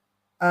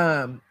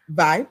vibes.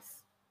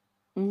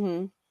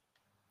 Mm-hmm.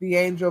 The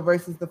angel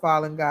versus the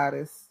fallen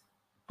goddess.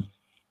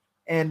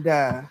 And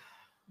the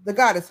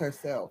goddess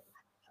herself,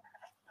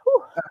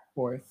 of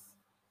course,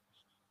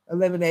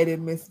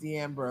 eliminated Miss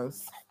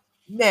D'Ambrose.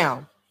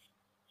 Now,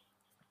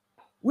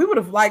 we would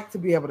have liked to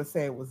be able to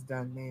say it was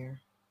done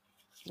there.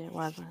 It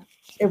wasn't.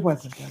 It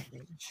wasn't done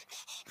there.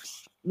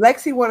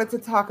 Lexi wanted to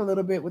talk a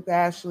little bit with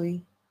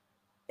Ashley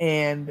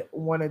and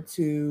wanted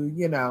to,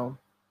 you know,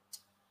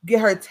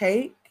 get her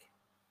take.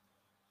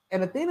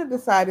 And Athena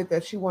decided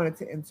that she wanted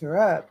to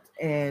interrupt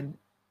and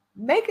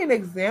make an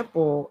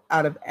example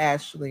out of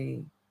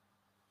Ashley.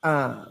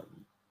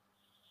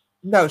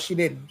 No, she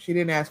didn't. She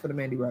didn't ask for the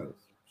Mandy Rose.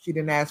 She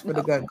didn't ask for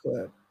the Gun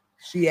Club.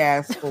 She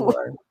asked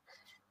for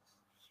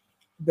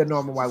the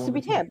normal white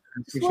woman.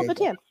 Just a little bit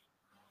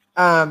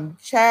tan.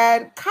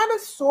 Chad, kind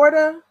of,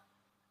 sorta.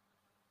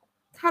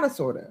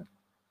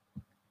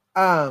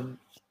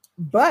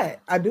 But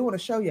I do want to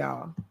show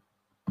y'all,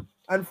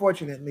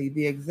 unfortunately,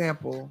 the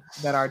example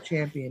that our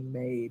champion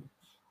made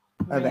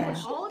of Man.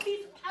 Ashley. All of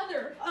these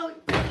other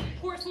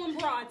porcelain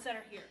broads that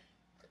are here.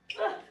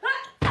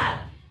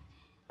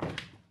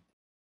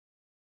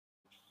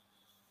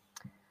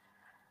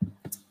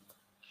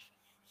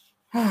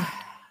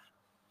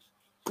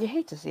 You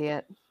hate to see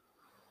it.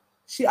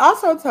 She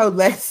also told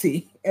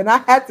Lexi, and I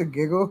had to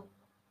giggle,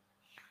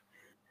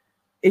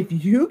 if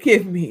you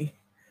give me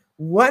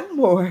one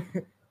more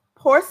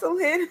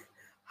porcelain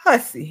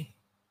hussy,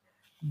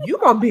 you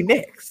gonna be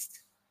next.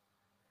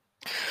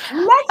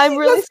 Lexi I'm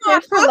really does scared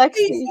not for book Lexi.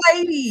 these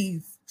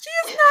ladies. She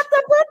is not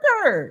the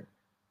booker.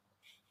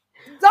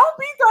 Don't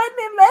be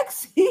threatening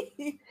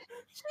Lexi.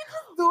 She's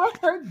just doing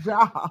her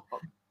job.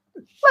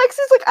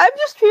 Lexi's like, I'm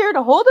just here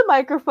to hold a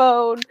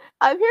microphone.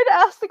 I'm here to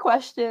ask the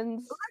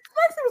questions.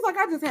 Lexi was like,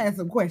 I just had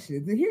some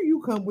questions, and here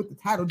you come with the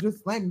title,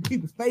 just slamming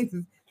people's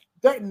faces,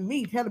 threatening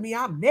me, telling me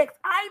I'm next.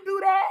 I ain't do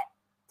that.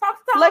 Talk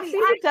to Tony. Lexi's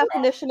the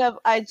definition of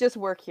I just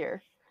work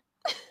here.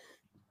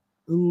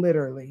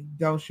 Literally,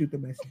 don't shoot the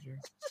messenger.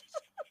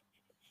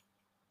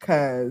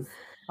 Cause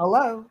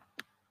hello,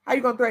 how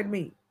you gonna threaten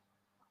me?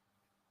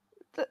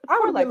 I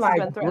Poor would have been Lexi's like,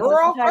 been threatened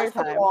girl, this entire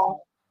time.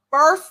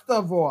 first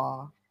of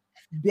all,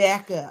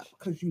 back up,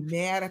 because you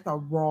mad at the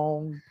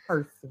wrong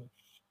person.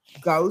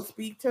 Go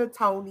speak to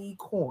Tony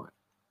Corn,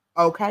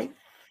 okay?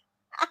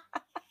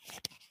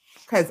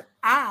 Because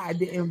I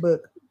didn't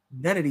book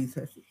none of these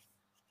hussies.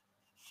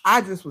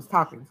 I just was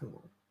talking to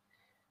him.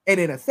 And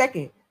in a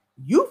second,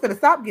 you finna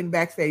stop getting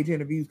backstage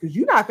interviews because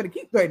you're not finna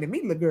keep threatening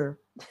me, little girl.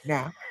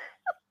 Now,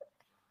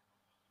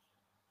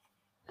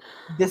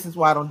 this is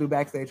why I don't do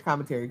backstage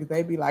commentary, because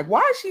they'd be like,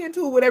 why is she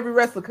into it with every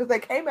wrestler? Because they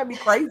came at me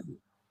crazy.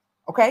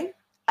 Okay?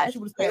 She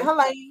would have stayed in her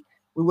lane.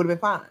 We would have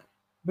been fine.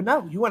 But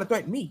no, you want to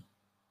threaten me.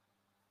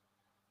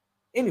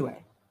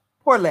 Anyway,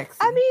 poor Lexi.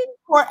 I mean,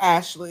 poor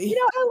Ashley. You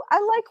know, I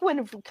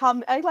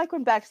like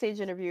when backstage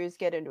interviewers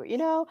get into it. You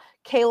know,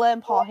 Kayla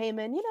and Paul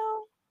Heyman. You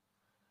know,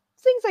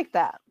 things like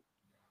that.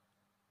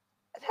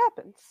 It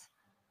happens.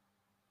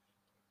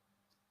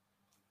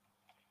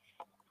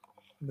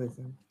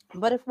 Listen.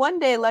 But if one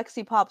day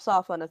Lexi pops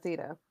off on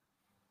Athena,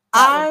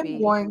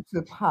 I'm going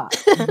to pop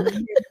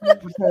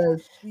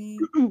because she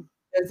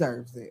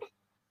deserves it.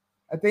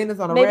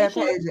 Athena's on a red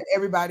page and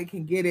everybody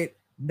can get it.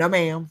 No,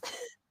 ma'am.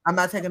 I'm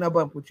not taking no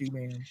bump with you,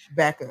 ma'am.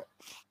 Back up.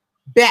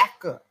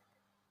 Back up.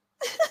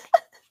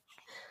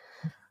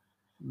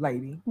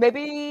 Lady.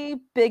 Maybe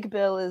Big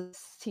Bill is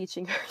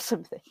teaching her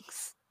some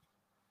things.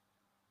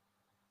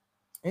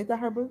 Ain't that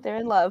her boo? They're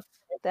in love.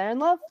 They're in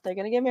love. They're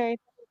going to get married.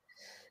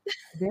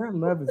 They're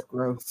in love is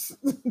gross.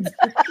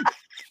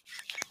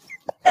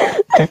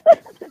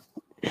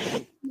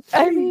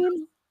 I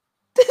mean,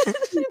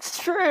 it's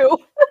true.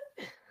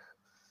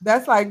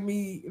 That's like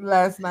me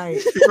last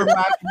night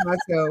reminding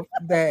myself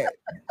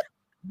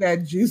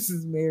that Juice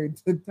is married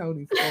to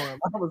Tony Storm.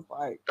 I was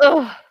like,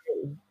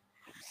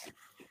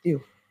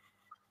 ew.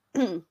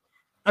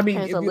 I mean,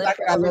 if you like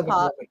it, I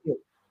love it.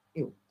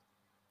 Ew.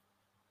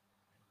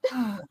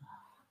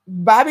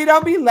 Bobby,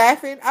 don't be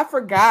laughing. I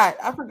forgot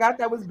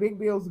that was Big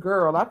Bill's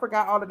girl. I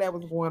forgot all of that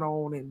was going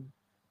on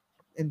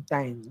and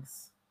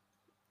things.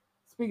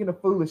 Speaking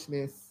of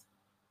foolishness,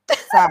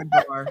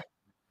 sidebar.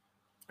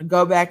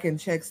 Go back and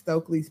check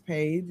Stokely's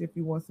page if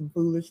you want some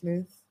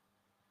foolishness,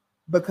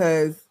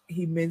 because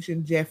he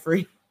mentioned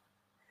Jeffrey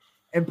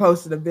and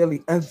posted a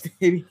video,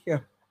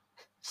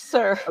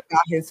 sir,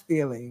 about his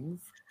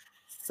feelings.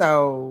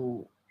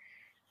 So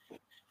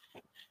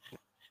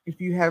if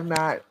you have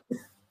not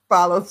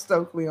followed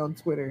Stokely on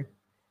Twitter,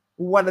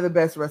 one of the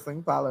best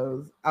wrestling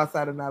follows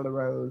outside of Nyla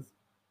Rose,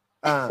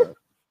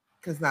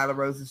 because Nyla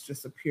Rose is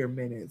just a pure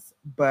menace.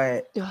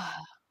 But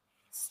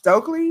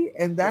Stokely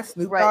and that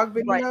Snoop Dogg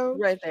video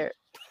right there,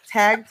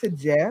 tagged to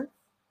Jeff,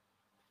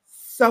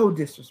 so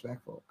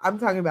disrespectful. I'm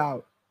talking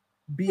about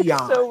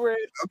beyond. So rude.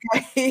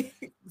 Okay,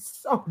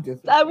 so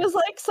disrespectful. I was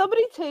like,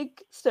 somebody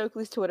take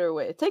Stokely's Twitter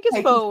away. Take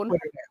his phone.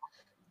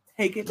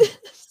 Take it.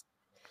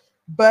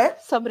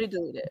 But somebody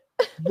delete it.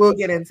 We'll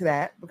get into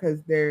that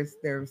because there's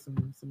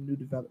some new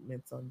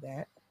developments on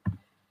that.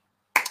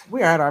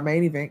 We are at our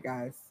main event,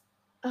 guys.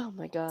 Oh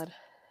my god.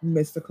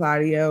 Mr.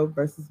 Claudio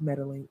versus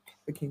Metalink,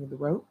 the King of the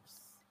Ropes.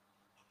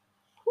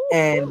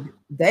 And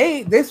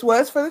this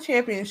was for the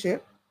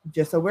championship,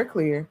 just so we're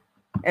clear.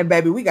 And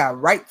baby, we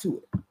got right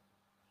to it.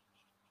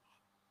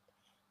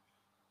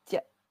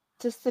 Yeah,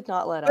 just did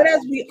not let up. But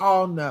as we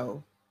all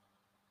know,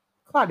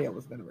 Claudio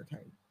was going to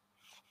return.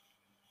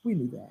 We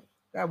knew that.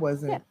 That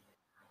wasn't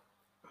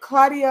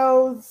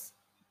Claudio's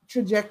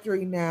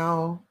trajectory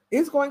now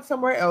is going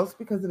somewhere else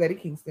because of Eddie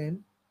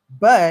Kingston,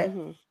 but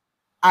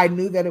I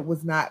knew that it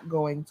was not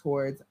going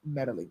towards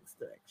Metalink's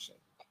direction.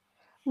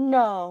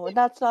 No,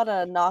 that's not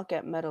a knock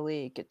at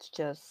Metalik. It's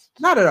just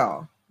not at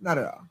all. Not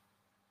at all.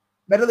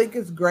 Metalik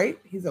is great.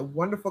 He's a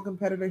wonderful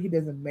competitor. He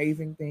does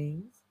amazing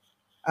things.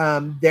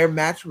 Their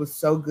match was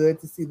so good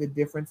to see the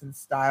difference in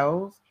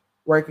styles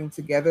working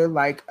together.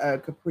 Like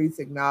Caprice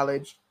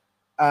acknowledged,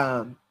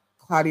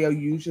 Claudio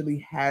usually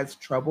has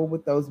trouble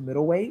with those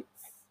middleweights.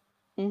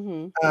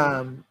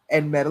 Mm-hmm.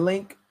 And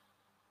Metalink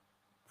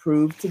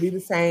proved to be the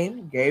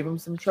same, gave him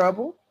some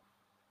trouble.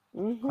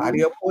 Mm-hmm.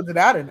 Claudio pulled it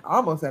out and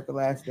almost at the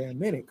last damn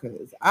minute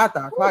because I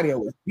thought Claudio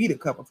was beat a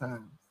couple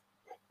times,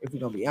 if we're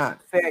going to be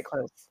honest. Very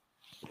close.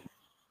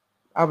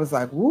 I was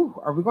like,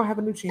 woo, are we going to have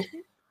a new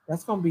champion?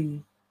 That's going to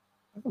be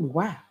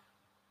wow.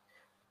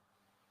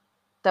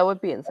 That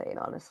would be insane,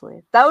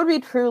 honestly. That would be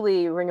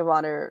truly Ring of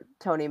Honor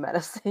Tony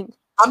menacing.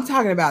 I'm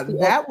talking about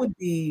that would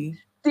be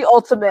the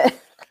ultimate.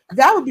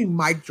 That would be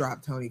mic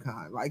drop Tony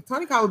Khan. Like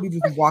Tony Khan would be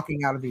just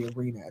walking out of the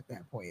arena at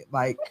that point.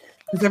 Like,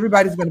 because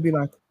everybody's gonna be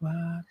like,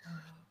 what?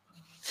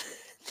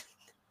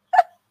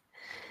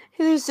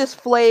 There's just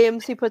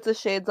flames. He puts his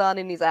shades on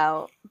and he's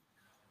out.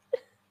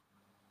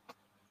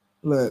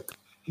 Look,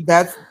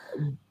 this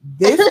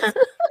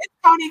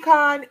Tony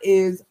Khan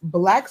is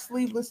black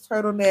sleeveless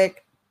turtleneck,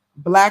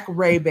 black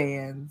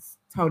Ray-Bans,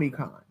 Tony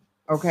Khan.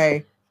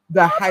 Okay.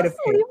 The height of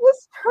chaos.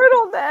 Sleeveless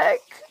turtleneck.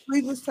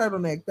 Sleeveless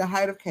turtleneck, the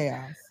height of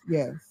chaos.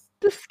 Yes.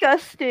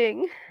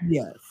 Disgusting.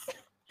 Yes.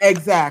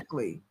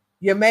 Exactly.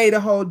 You made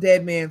a whole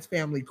dead man's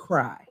family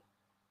cry.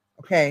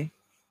 Okay.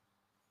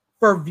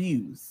 For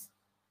views.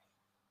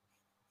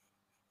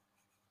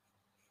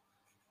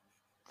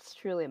 It's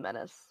truly a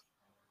menace.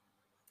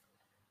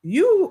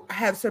 You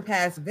have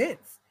surpassed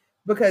Vince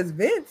because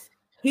Vince,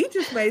 he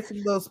just made some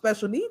little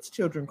special needs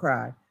children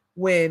cry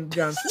when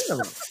John Cena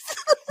left.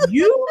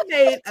 You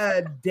made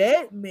a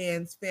dead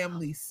man's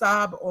family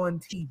sob on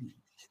TV.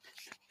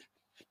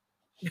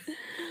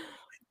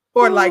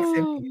 For likes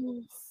and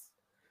views.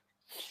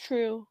 It's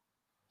true.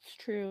 It's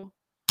true.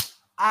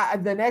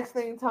 The next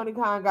thing Tony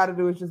Khan got to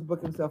do is just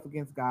book himself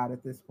against God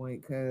at this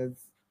point because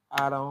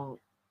I don't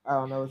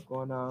know what's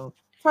going on.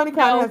 Tony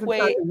Khan hasn't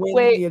tried to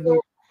win any of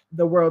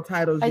the world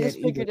titles yet. I just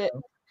figured either, it.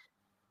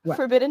 What?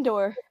 Forbidden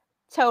Door.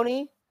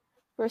 Tony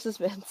versus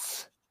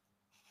Vince.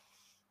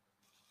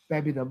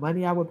 Baby, the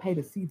money I would pay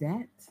to see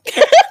that.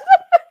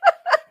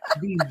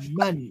 The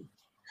money.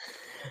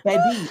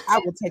 Baby, I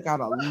would take out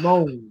a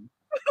loan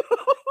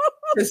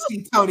to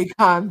see Tony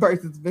Khan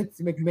versus Vince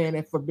McMahon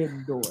at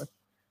Forbidden Door.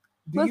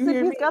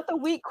 Listen, he's got the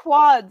weak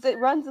quads. It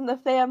runs in the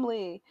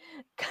family.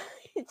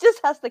 He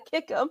just has to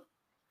kick him.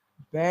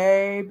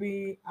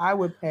 Baby, I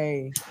would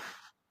pay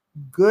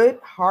good,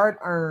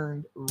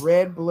 hard-earned,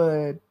 red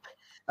blood,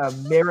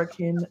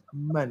 American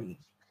money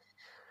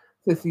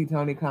to see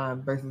Tony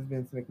Khan versus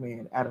Vince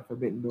McMahon at a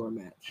Forbidden Door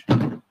match.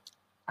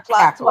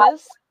 Plot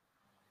twist.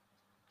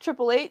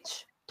 Triple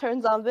H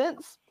turns on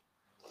Vince,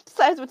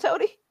 sides with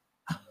Tony.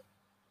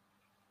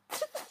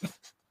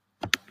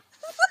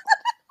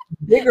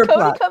 Bigger Tony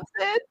plot. comes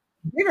in.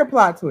 Bigger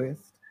plot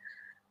twist.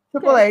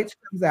 Triple H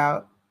comes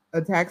out,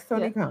 attacks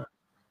Tony Khan.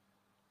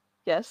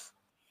 Yes.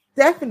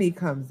 Stephanie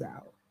comes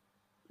out,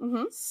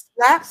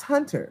 slaps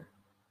Hunter,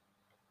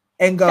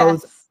 and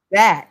goes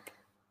back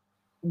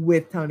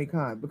with Tony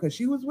Khan because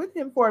she was with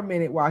him for a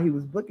minute while he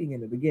was booking in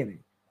the beginning.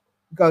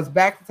 Goes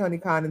back to Tony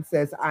Khan and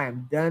says, I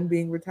am done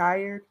being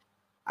retired.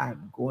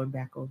 I'm going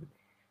back over there.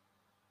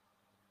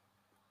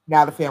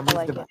 Now the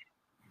family's divided.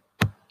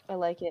 I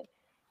like it.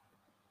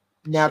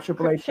 Now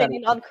Triple H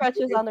Shane on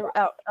crutches on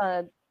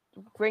the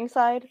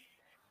ringside.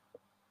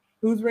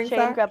 Who's ringside?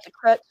 Shane grabbed the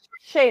crutch.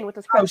 Shane with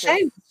his crutches.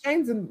 Oh,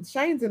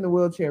 Shane's in the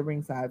wheelchair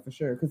ringside for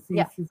sure because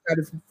he's got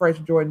his fresh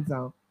Jordans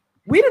on.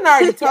 We done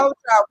already told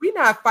y'all we're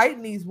not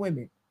fighting these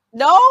women.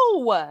 No.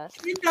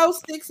 Kendo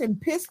sticks and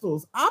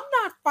pistols. I'm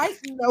not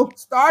fighting no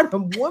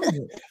stardom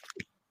woman.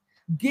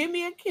 Give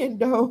me a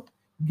kendo.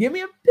 Give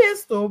me a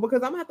pistol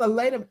because I'm gonna have to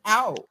lay them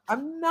out.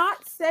 I'm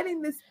not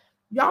setting this.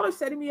 Y'all are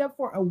setting me up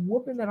for a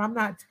whooping that I'm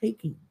not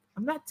taking.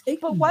 I'm not taking.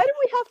 But why do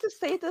we have to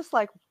say this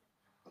like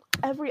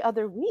every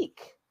other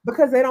week?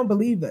 Because they don't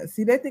believe us.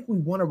 See, they think we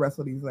want to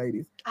wrestle these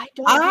ladies. I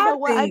don't know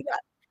what.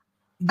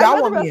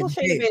 Y'all want me in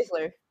Shayna jail.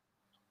 Baszler.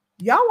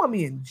 Y'all want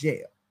me in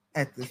jail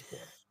at this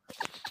point.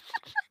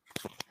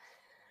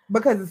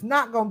 Because it's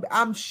not gonna be,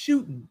 I'm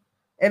shooting.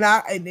 And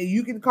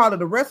you can call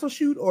it a wrestle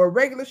shoot or a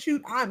regular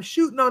shoot. I'm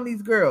shooting on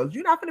these girls.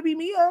 You're not gonna beat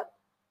me up.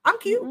 I'm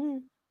cute.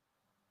 You're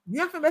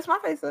not gonna mess my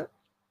face up.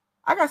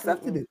 I got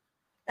stuff to do.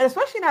 And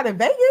especially not in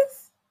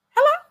Vegas.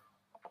 Hello?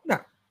 No.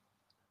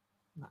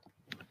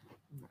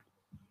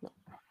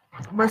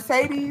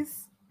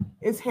 Mercedes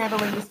is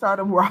handling the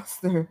Stardom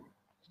roster.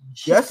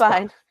 She's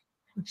fine.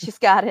 She's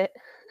got it.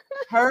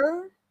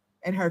 Her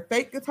and her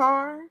fake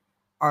guitar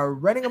are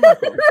running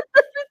amok.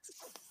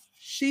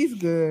 She's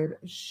good.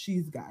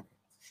 She's got it.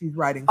 She's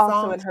writing songs.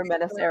 Also in her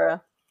menace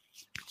era.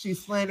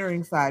 She's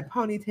slandering side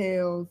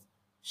ponytails.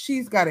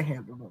 She's got a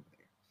handle over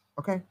there.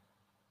 Okay?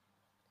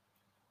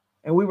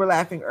 And we were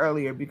laughing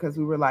earlier because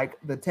we were like,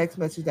 the text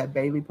message that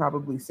Bailey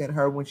probably sent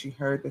her when she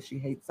heard that she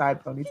hates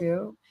side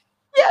ponytail.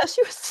 Yeah,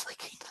 she was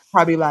like,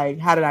 probably like,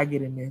 how did I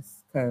get in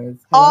this? Because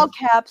all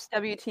caps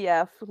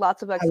WTF,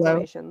 lots of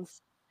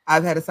exclamations.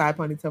 I've had a side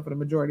ponytail for the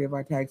majority of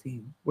our tag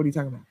team. What are you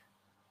talking about?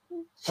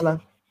 Hello?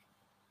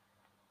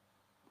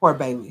 Poor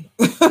Bailey.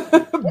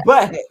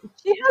 But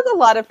she has a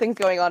lot of things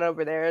going on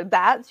over there.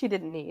 That she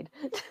didn't need.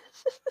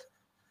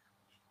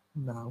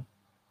 No.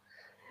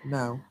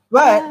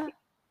 But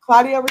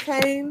Claudio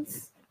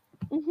retains,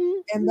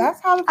 and that's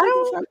how the I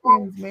freaking don't- show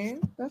ends, man.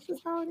 That's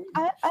just how it is.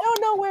 I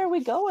don't know where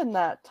we go in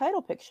that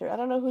title picture. I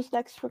don't know who's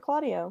next for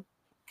Claudio.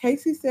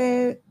 Casey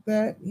said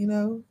that,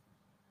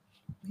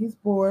 he's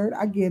bored.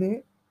 I get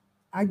it.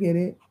 I get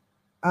it.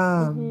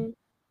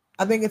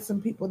 I think it's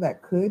some people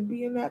that could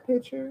be in that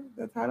picture,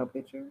 the title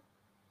picture.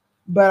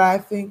 But I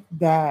think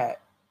that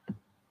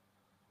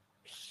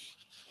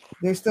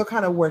they're still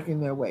kind of working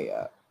their way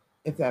up,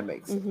 if that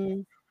makes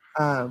sense.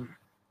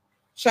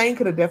 Shane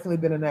could have definitely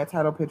been in that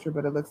title picture,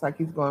 but it looks like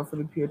he's going for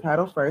the pure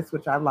title first,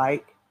 which I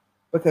like,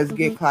 because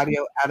get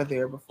Claudio out of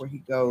there before he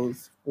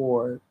goes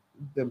for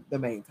the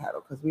main title.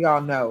 Because we all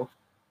know,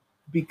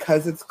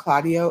 because it's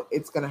Claudio,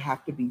 it's going to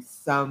have to be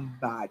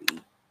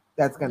somebody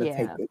that's going to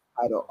take the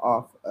title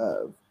off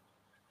of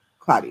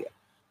Claudio,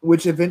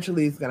 which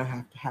eventually is going to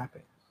have to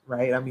happen,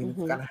 right? I mean, it's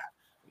going to happen.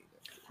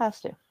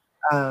 Has to.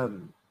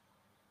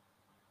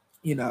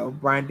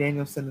 Bryan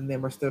Danielson and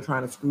them are still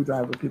trying to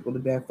screwdriver people to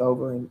death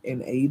over in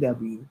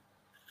AEW.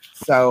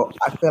 So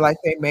I feel like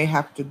they may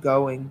have to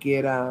go and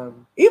get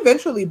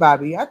eventually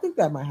Bobby. I think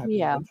that might happen.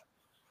 Yeah. Eventually.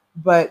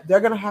 But they're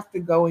gonna have to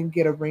go and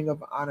get a Ring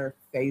of Honor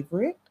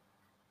favorite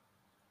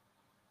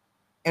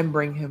and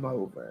bring him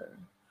over.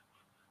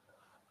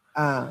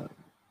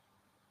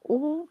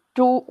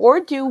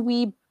 Do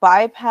we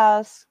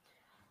bypass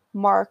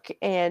Mark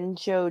and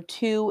Joe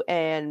too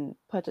and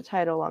put the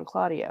title on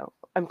Claudio?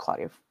 I'm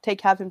Claudio.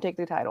 Have him take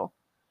the title.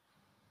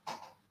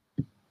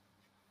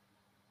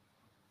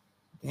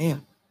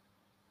 Damn.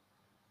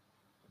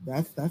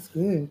 That's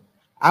good.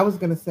 I was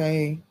gonna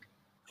say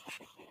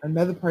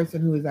another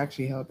person who has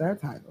actually held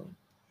that title.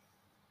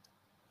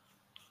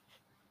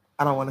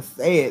 I don't want to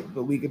say it,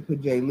 but we could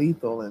put Jay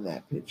Lethal in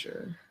that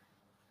picture.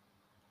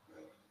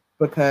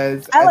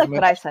 Because I like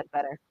what I said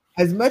better.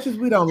 As much as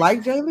we don't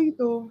like Jay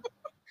Lethal,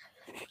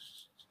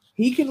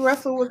 he can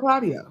wrestle with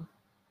Claudio.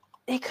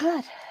 He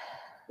could.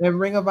 And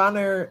Ring of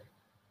Honor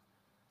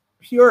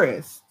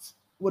purists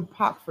would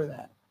pop for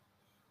that.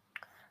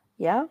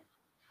 Yeah.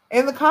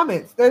 In the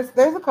comments, there's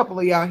a couple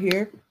of y'all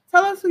here.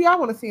 Tell us who y'all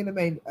want to see in the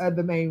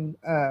main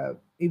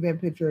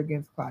event picture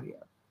against Claudio.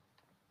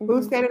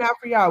 Who's standing out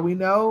for y'all? We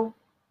know.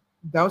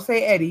 Don't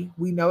say Eddie.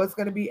 We know it's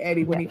going to be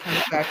Eddie when he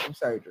comes back from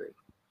surgery.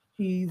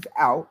 He's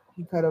out.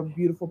 He cut a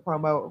beautiful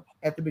promo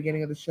at the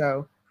beginning of the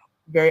show.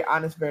 Very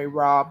honest, very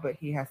raw, but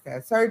he has to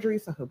have surgery,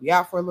 so he'll be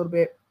out for a little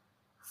bit.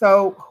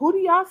 So who do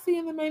y'all see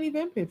in the main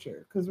event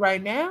picture? Because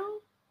right now,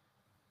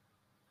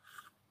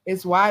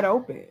 it's wide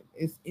open.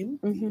 It's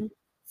empty.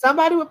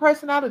 Somebody with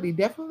personality.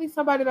 Definitely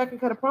somebody that can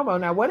cut a promo.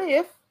 Now, what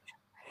if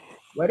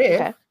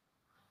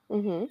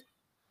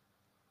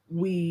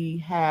we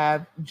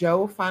have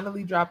Joe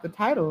finally drop the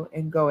title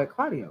and go at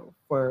Claudio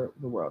for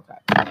the world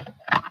title?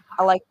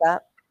 I like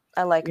that.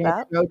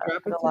 Joe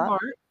drop it to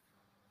Mark.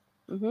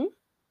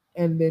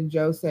 And then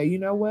Joe say, you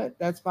know what?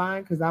 That's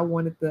fine, because I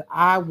wanted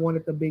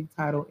the big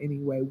title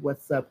anyway.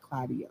 What's up,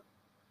 Claudio?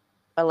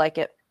 I like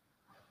it.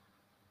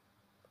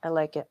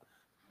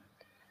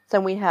 So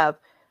we have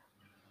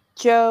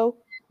Joe,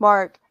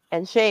 Mark,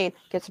 and Shane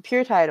gets a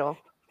pure title.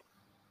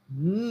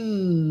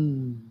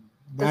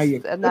 Now you're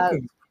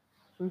cooking.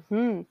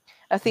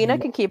 Athena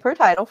can keep her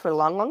title for a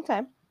long, long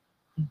time.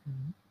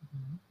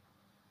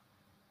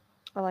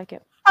 I like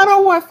it. I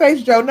don't want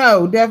face Joe.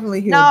 No,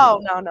 definitely here.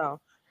 No.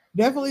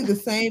 Definitely the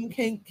same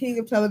king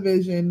of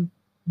television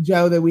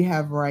Joe that we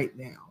have right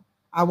now.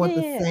 I want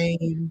the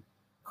same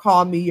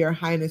call me your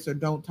highness or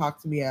don't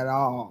talk to me at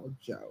all,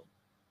 Joe.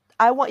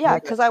 I want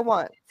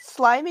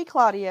slimy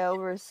Claudio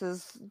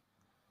versus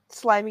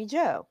slimy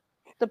Joe.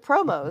 The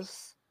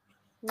promos.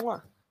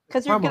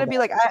 Because you're going to be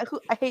like,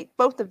 I hate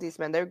both of these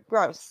men. They're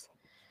gross.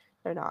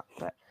 They're not,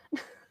 but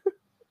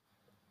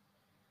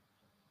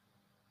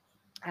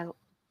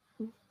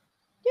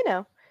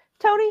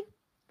Tony,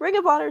 Ring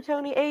of Honor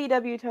Tony,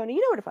 AEW Tony, you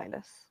know where to find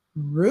us.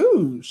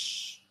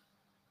 Roosh.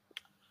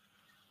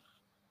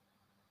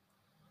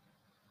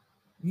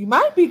 You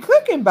might be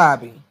cooking,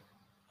 Bobby.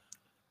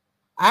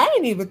 I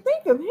didn't even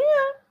think of him.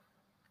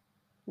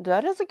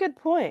 That is a good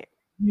point.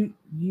 You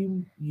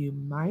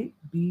might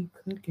be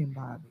cooking,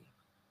 Bobby.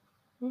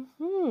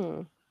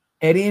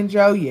 Eddie and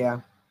Joe,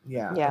 yeah.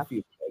 A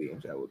few Eddie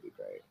and Joe would be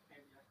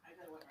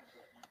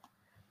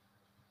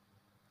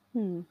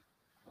great.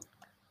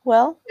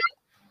 Well,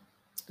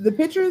 the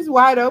picture is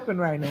wide open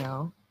right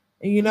now,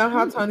 and you know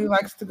how Tony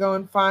likes to go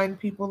and find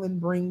people and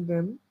bring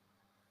them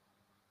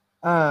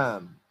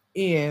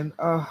in.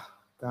 Oh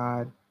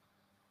God,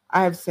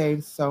 I have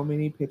saved so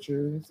many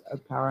pictures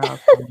of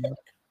Powerhouse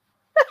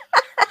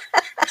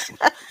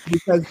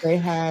because they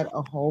had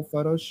a whole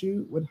photo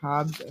shoot with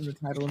Hobbs and the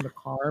title in the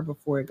car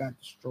before it got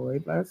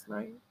destroyed last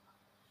night.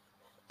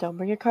 Don't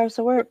bring your cars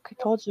to work. I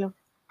told you.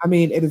 I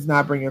mean, it is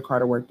not bring your car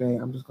to work day.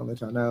 I'm just gonna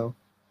let y'all know.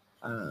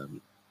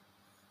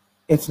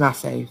 It's not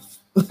safe.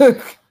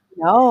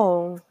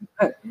 No.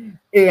 It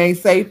ain't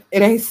safe.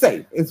 It ain't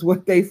safe. It's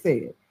what they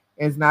said.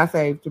 It's not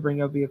safe to bring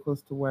your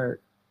vehicles to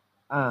work.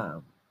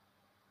 But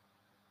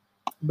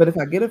if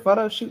I get a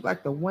photo shoot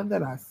like the one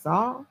that I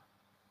saw,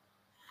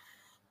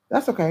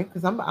 That's okay,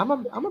 because I'm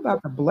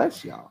about to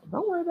bless y'all.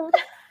 Don't worry about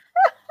it.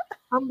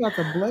 I'm about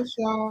to bless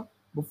y'all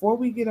before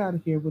we get out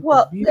of here with the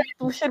Well,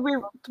 beautiful. should we,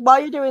 while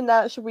you're doing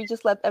that, should we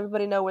just let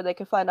everybody know where they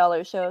can find all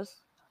our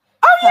shows?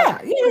 Oh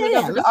Should we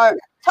yeah. go Let's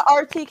to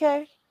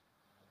RTK?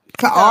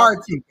 to our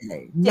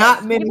TK,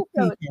 not many we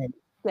can go- TK.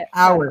 Yeah,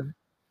 Our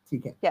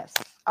TK. yes.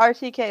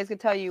 RTK is going to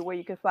tell you where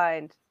you can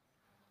find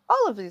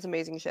all of these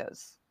amazing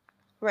shows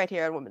right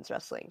here on Women's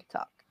Wrestling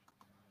Talk.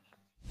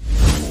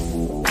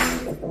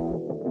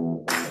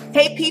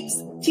 Hey peeps,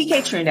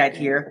 TK Trinidad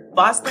here,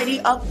 boss lady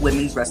of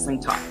Women's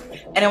Wrestling Talk.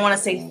 And I want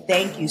to say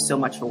thank you so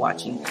much for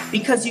watching,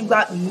 because you've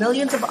got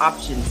millions of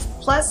options.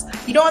 Plus,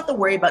 you don't have to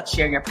worry about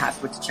sharing your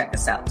password to check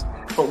us out.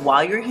 But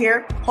while you're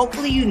here,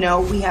 hopefully you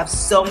know we have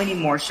so many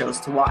more shows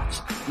to watch,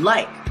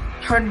 like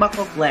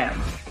Turnbuckle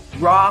Glam,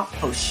 Raw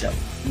Post Show,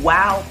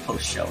 WoW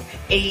Post Show,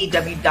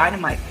 AEW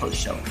Dynamite Post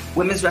Show,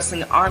 Women's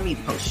Wrestling Army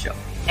Post Show,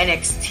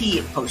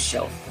 NXT Post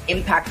Show,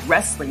 Impact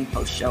Wrestling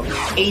Post Show,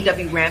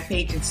 AEW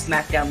Rampage and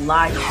SmackDown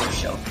Live Post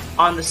Show,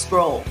 On the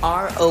Scroll,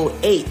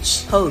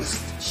 ROH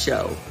Post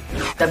Show,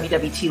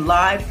 WWT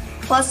Live,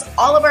 plus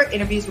all of our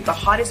interviews with the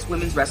hottest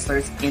women's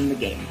wrestlers in the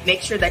game.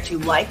 Make sure that you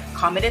like,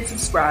 comment, and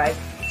subscribe.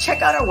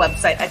 Check out our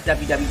website at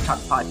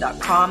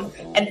www.talkpod.com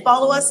and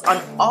follow us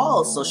on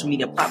all social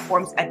media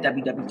platforms at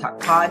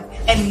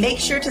www.talkpod, and make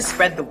sure to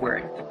spread the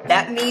word.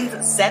 That means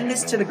send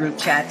this to the group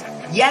chat.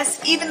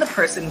 Yes, even the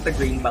person with the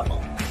green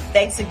bubble.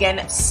 Thanks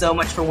again so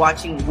much for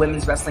watching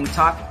Women's Wrestling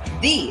Talk,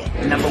 the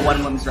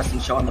 #1 women's wrestling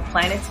show on the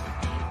planet.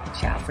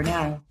 Ciao for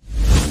now.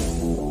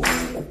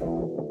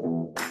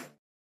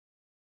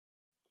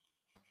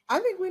 I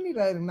think we need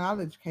to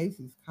acknowledge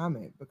Casey's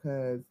comment,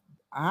 because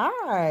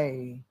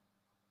I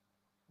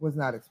was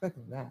not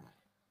expecting that.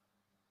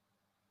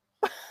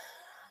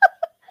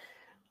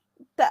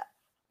 That,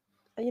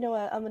 you know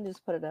what? I'm gonna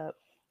just put it up.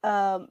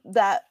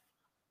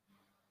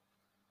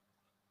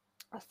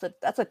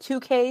 That's a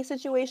 2K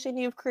situation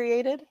you've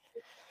created.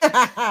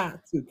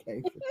 2K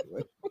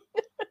situation.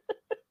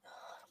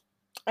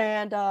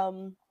 And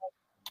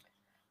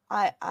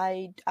I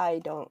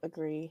don't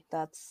agree.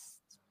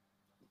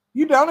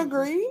 You don't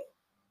agree?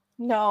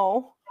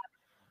 No.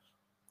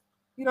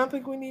 You don't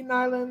think we need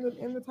Nyla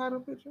in the title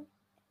picture?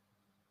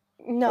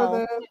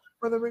 No.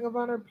 For the Ring of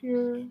Honor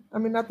pure? I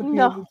mean, not the pure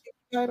No.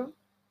 title.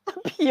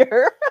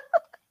 Pure.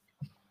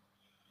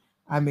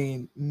 I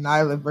mean,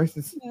 Nyla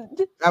versus,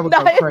 that would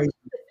go crazy.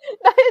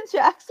 Nia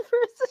Jax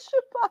versus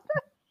Shibata.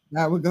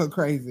 That would go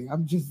crazy.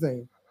 I'm just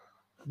saying.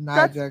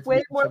 That's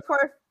way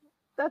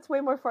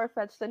more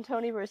far-fetched than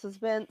Tony versus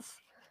Vince.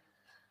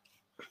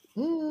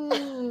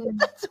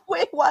 That's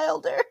way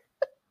wilder.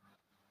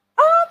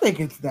 I don't think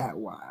it's that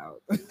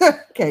wild.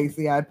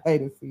 Casey, I'd pay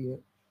to see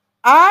it.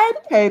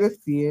 I'd pay to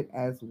see it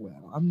as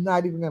well. I'm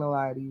not even gonna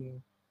lie to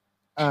you.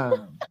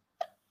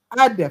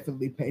 I'd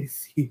definitely pay to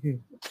see it.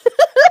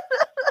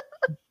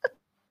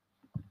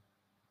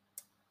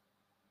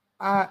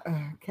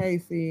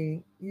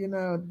 Casey, you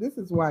know, this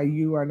is why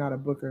you are not a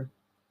booker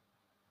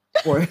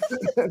for,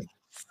 for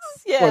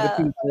the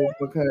people,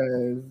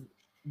 because,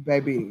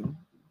 baby,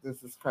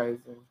 this is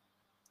crazy.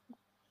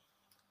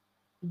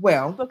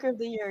 Well, Booker of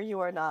the Year, you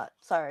are not.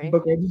 Sorry.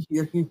 Booker of the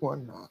Year, you are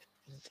not.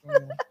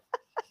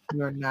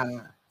 You're not.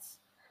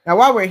 Now,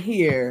 while we're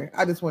here,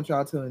 I just want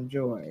y'all to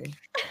enjoy.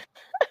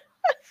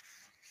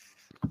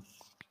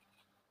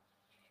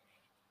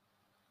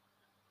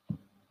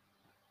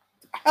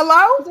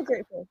 Hello?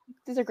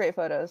 These are great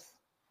photos.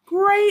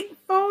 Great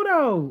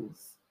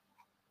photos.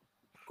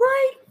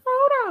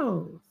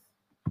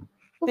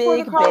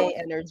 Big Bay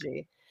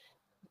energy.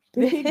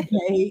 Big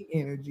Bay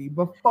energy.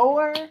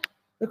 Before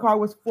the car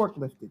was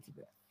forklifted to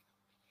death.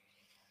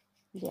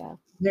 Yeah.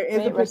 There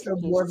is a picture of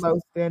Wardlow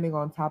standing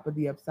on top of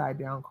the upside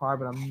down car,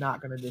 but I'm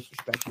not going to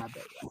disrespect my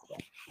baby like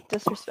that.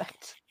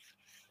 Disrespect.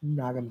 I'm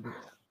not going to do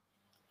that.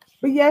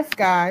 But yes,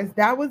 guys,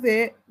 that was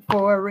it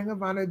for Ring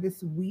of Honor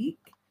this week.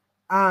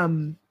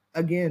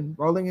 Again,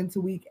 rolling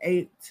into week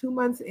 8, 2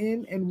 months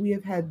in, and we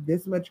have had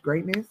this much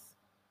greatness,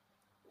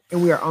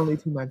 and we are only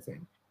 2 months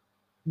in.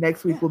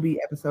 Next week will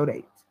be episode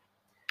 8.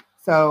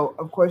 So,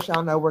 of course,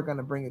 y'all know we're going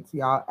to bring it to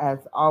y'all as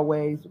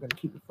always. We're going to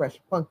keep it fresh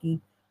and funky.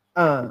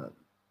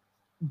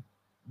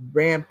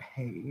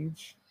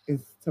 Rampage is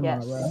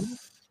tomorrow.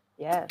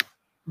 Yes.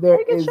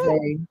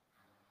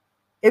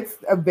 It's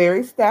a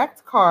very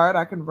stacked card.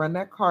 I can run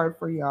that card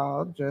for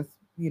y'all, just,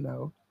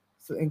 so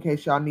in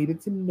case y'all needed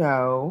to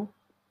know.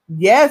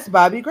 Yes,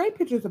 Bobby, great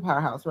pictures of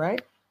Powerhouse,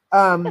 right?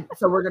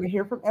 So we're going to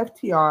hear from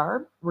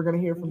FTR. We're going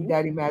to hear from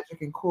Daddy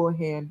Magic and Cool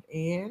Hand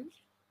Ange.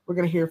 We're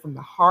going to hear from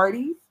the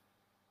Hardys.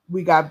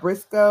 We got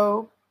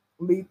Briscoe,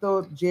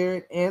 Lethal,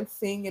 Jarrett, and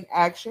Singh in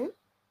action.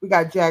 We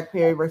got Jack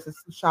Perry versus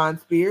Sean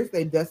Spears.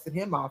 They dusted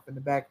him off in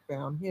the back,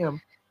 found him.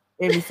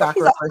 Amy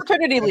Sakura He's on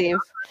paternity leave.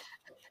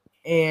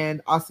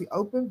 And Aussie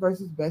Open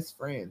versus Best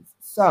Friends.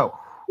 So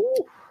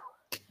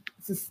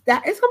it's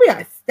going to be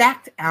a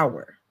stacked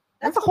hour.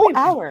 That's a whole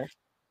hour.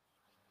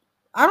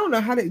 I don't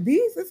know how to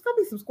these. It's gonna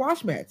be some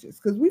squash matches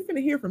because we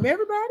finna hear from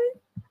everybody.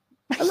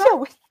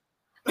 Hello.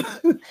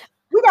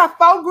 We We got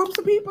 4 groups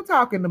of people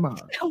talking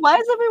tomorrow. Why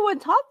is everyone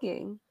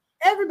talking?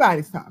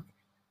 Everybody's talking.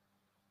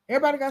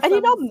 Everybody got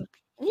And something.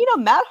 you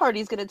know, Matt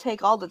Hardy's gonna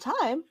take all the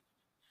time.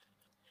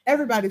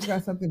 Everybody's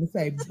got something to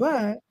say,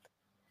 but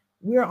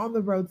we're on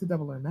the road to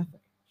Double or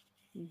Nothing.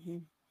 Mm-hmm.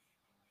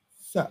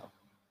 So,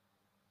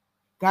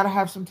 gotta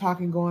have some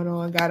talking going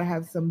on. Gotta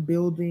have some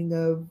building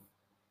of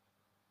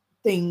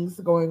things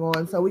going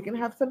on, so we can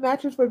have some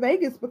matches for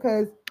Vegas.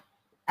 Because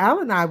Al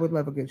and I would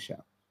love a good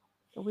show.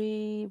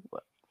 We're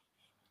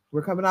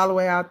coming all the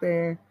way out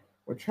there.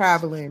 We're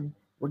traveling.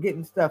 We're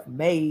getting stuff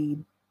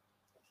made.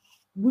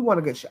 We want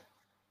a good show.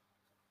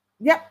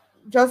 Yep.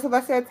 Joseph, I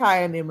said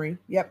Ty and Emery.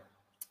 Yep.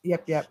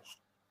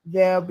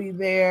 They'll be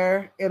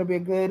there. It'll be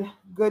a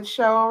good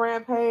show on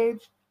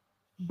Rampage.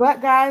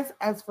 But guys,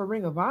 as for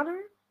Ring of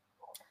Honor,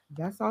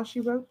 that's all she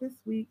wrote this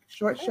week.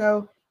 Short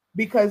show,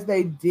 because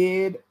they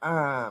did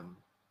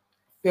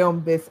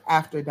film this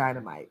after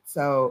Dynamite.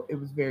 So it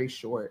was very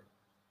short.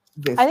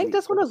 I think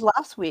this one was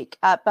last week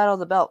at Battle of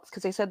the Belts,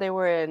 because they said they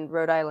were in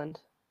Rhode Island.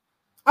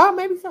 Oh,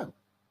 maybe so.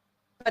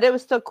 But it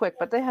was still quick,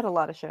 but they had a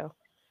lot of show.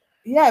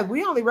 Yeah,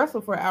 we only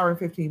wrestled for an hour and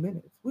 15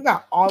 minutes. We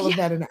got all of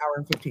that in an hour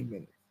and 15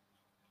 minutes.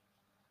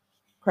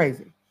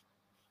 Crazy.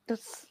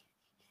 That's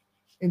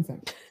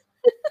insane.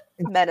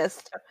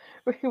 Menace.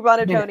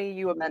 Tony,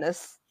 you a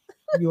menace.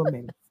 You a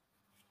menace.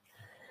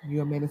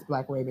 You a menace,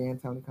 Black Ray-Ban,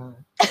 Tony Khan.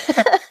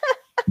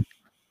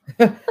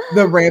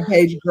 The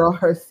Rampage girl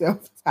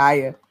herself,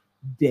 Taya,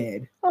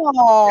 dead.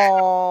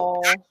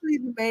 Oh. Actually,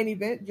 the main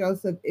event,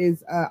 Joseph,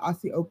 is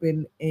Aussie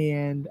Open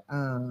and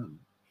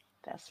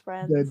Best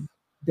Friends.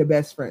 The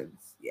Best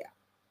Friends, yeah.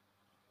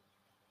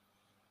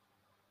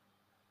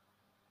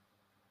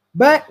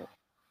 But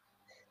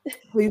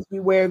please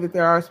beware that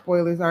there are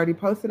spoilers already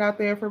posted out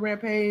there for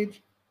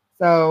Rampage.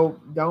 So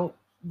don't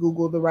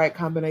Google the right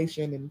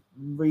combination and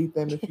read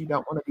them if you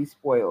don't want to be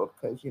spoiled,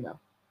 because, you know,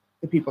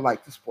 the people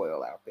like to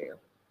spoil out there.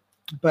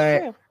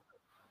 But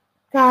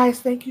guys,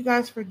 thank you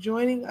guys for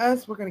joining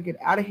us. We're going to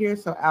get out of here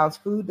so Al's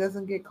food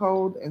doesn't get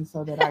cold and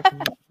so that I can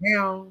get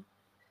down.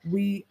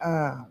 We,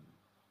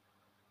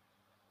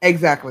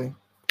 exactly,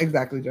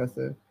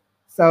 Joseph.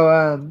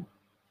 So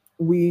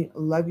we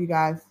love you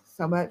guys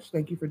so much.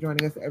 Thank you for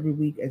joining us every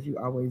week, as you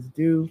always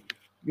do.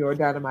 Your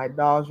Dynamite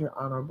Dolls, your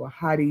honorable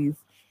hotties,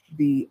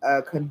 the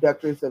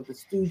conductors of the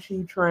Stew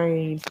Chew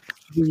train.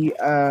 We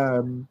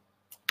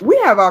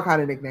have all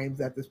kind of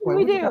nicknames at this point.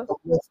 We do. Have to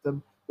list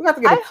them. We got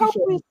to get a t-shirt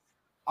with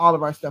all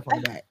of our stuff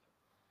on the back.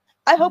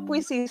 I hope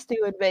we see Stu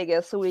in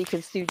Vegas so we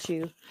can Stew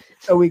Chew.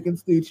 So we can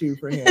Stew Chew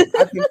for him.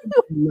 I think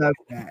we love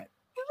that.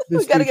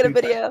 We got to get a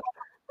video.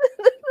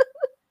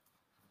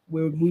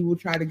 We will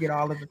try to get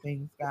all of the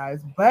things,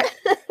 guys. But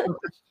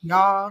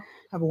y'all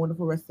have a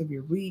wonderful rest of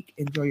your week.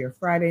 Enjoy your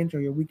Friday. Enjoy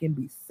your weekend.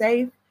 Be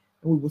safe.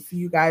 And we will see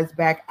you guys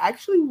back.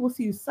 Actually, we will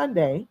see you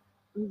Sunday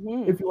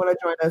if you want to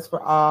join us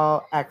for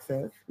All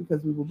Access,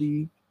 because we will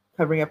be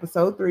covering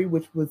episode 3,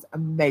 which was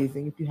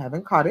amazing. If you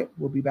haven't caught it,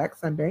 we'll be back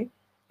Sunday.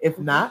 If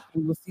not,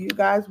 we will see you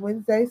guys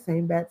Wednesday.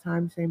 Same bat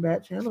time, same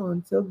bat channel.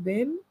 Until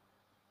then,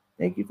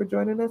 thank you for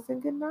joining us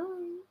and good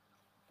night.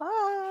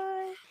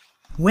 Bye.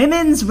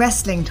 Women's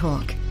Wrestling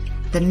Talk,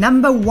 the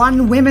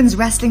 #1 women's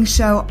wrestling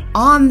show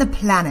on the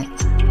planet.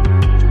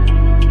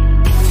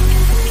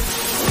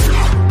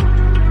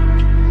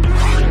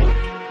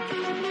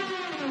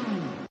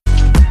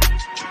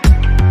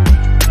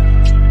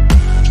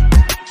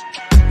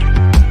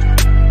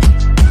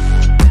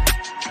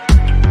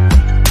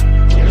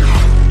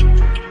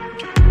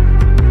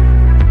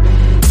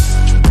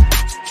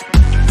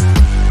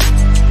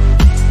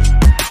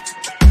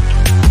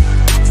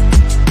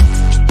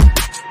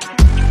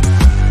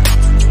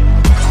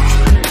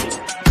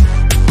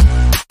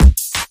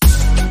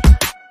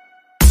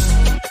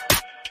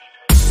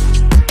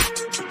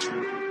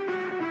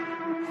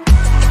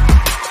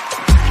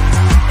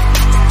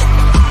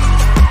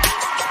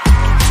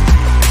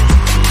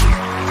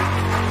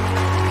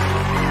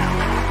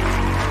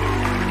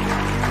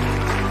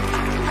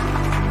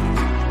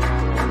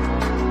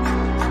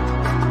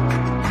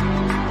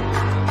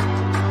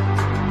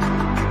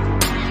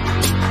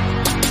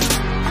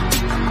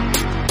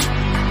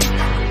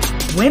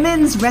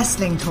 Women's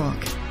Wrestling Talk,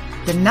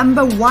 the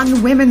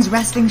 #1 women's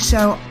wrestling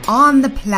show on the planet.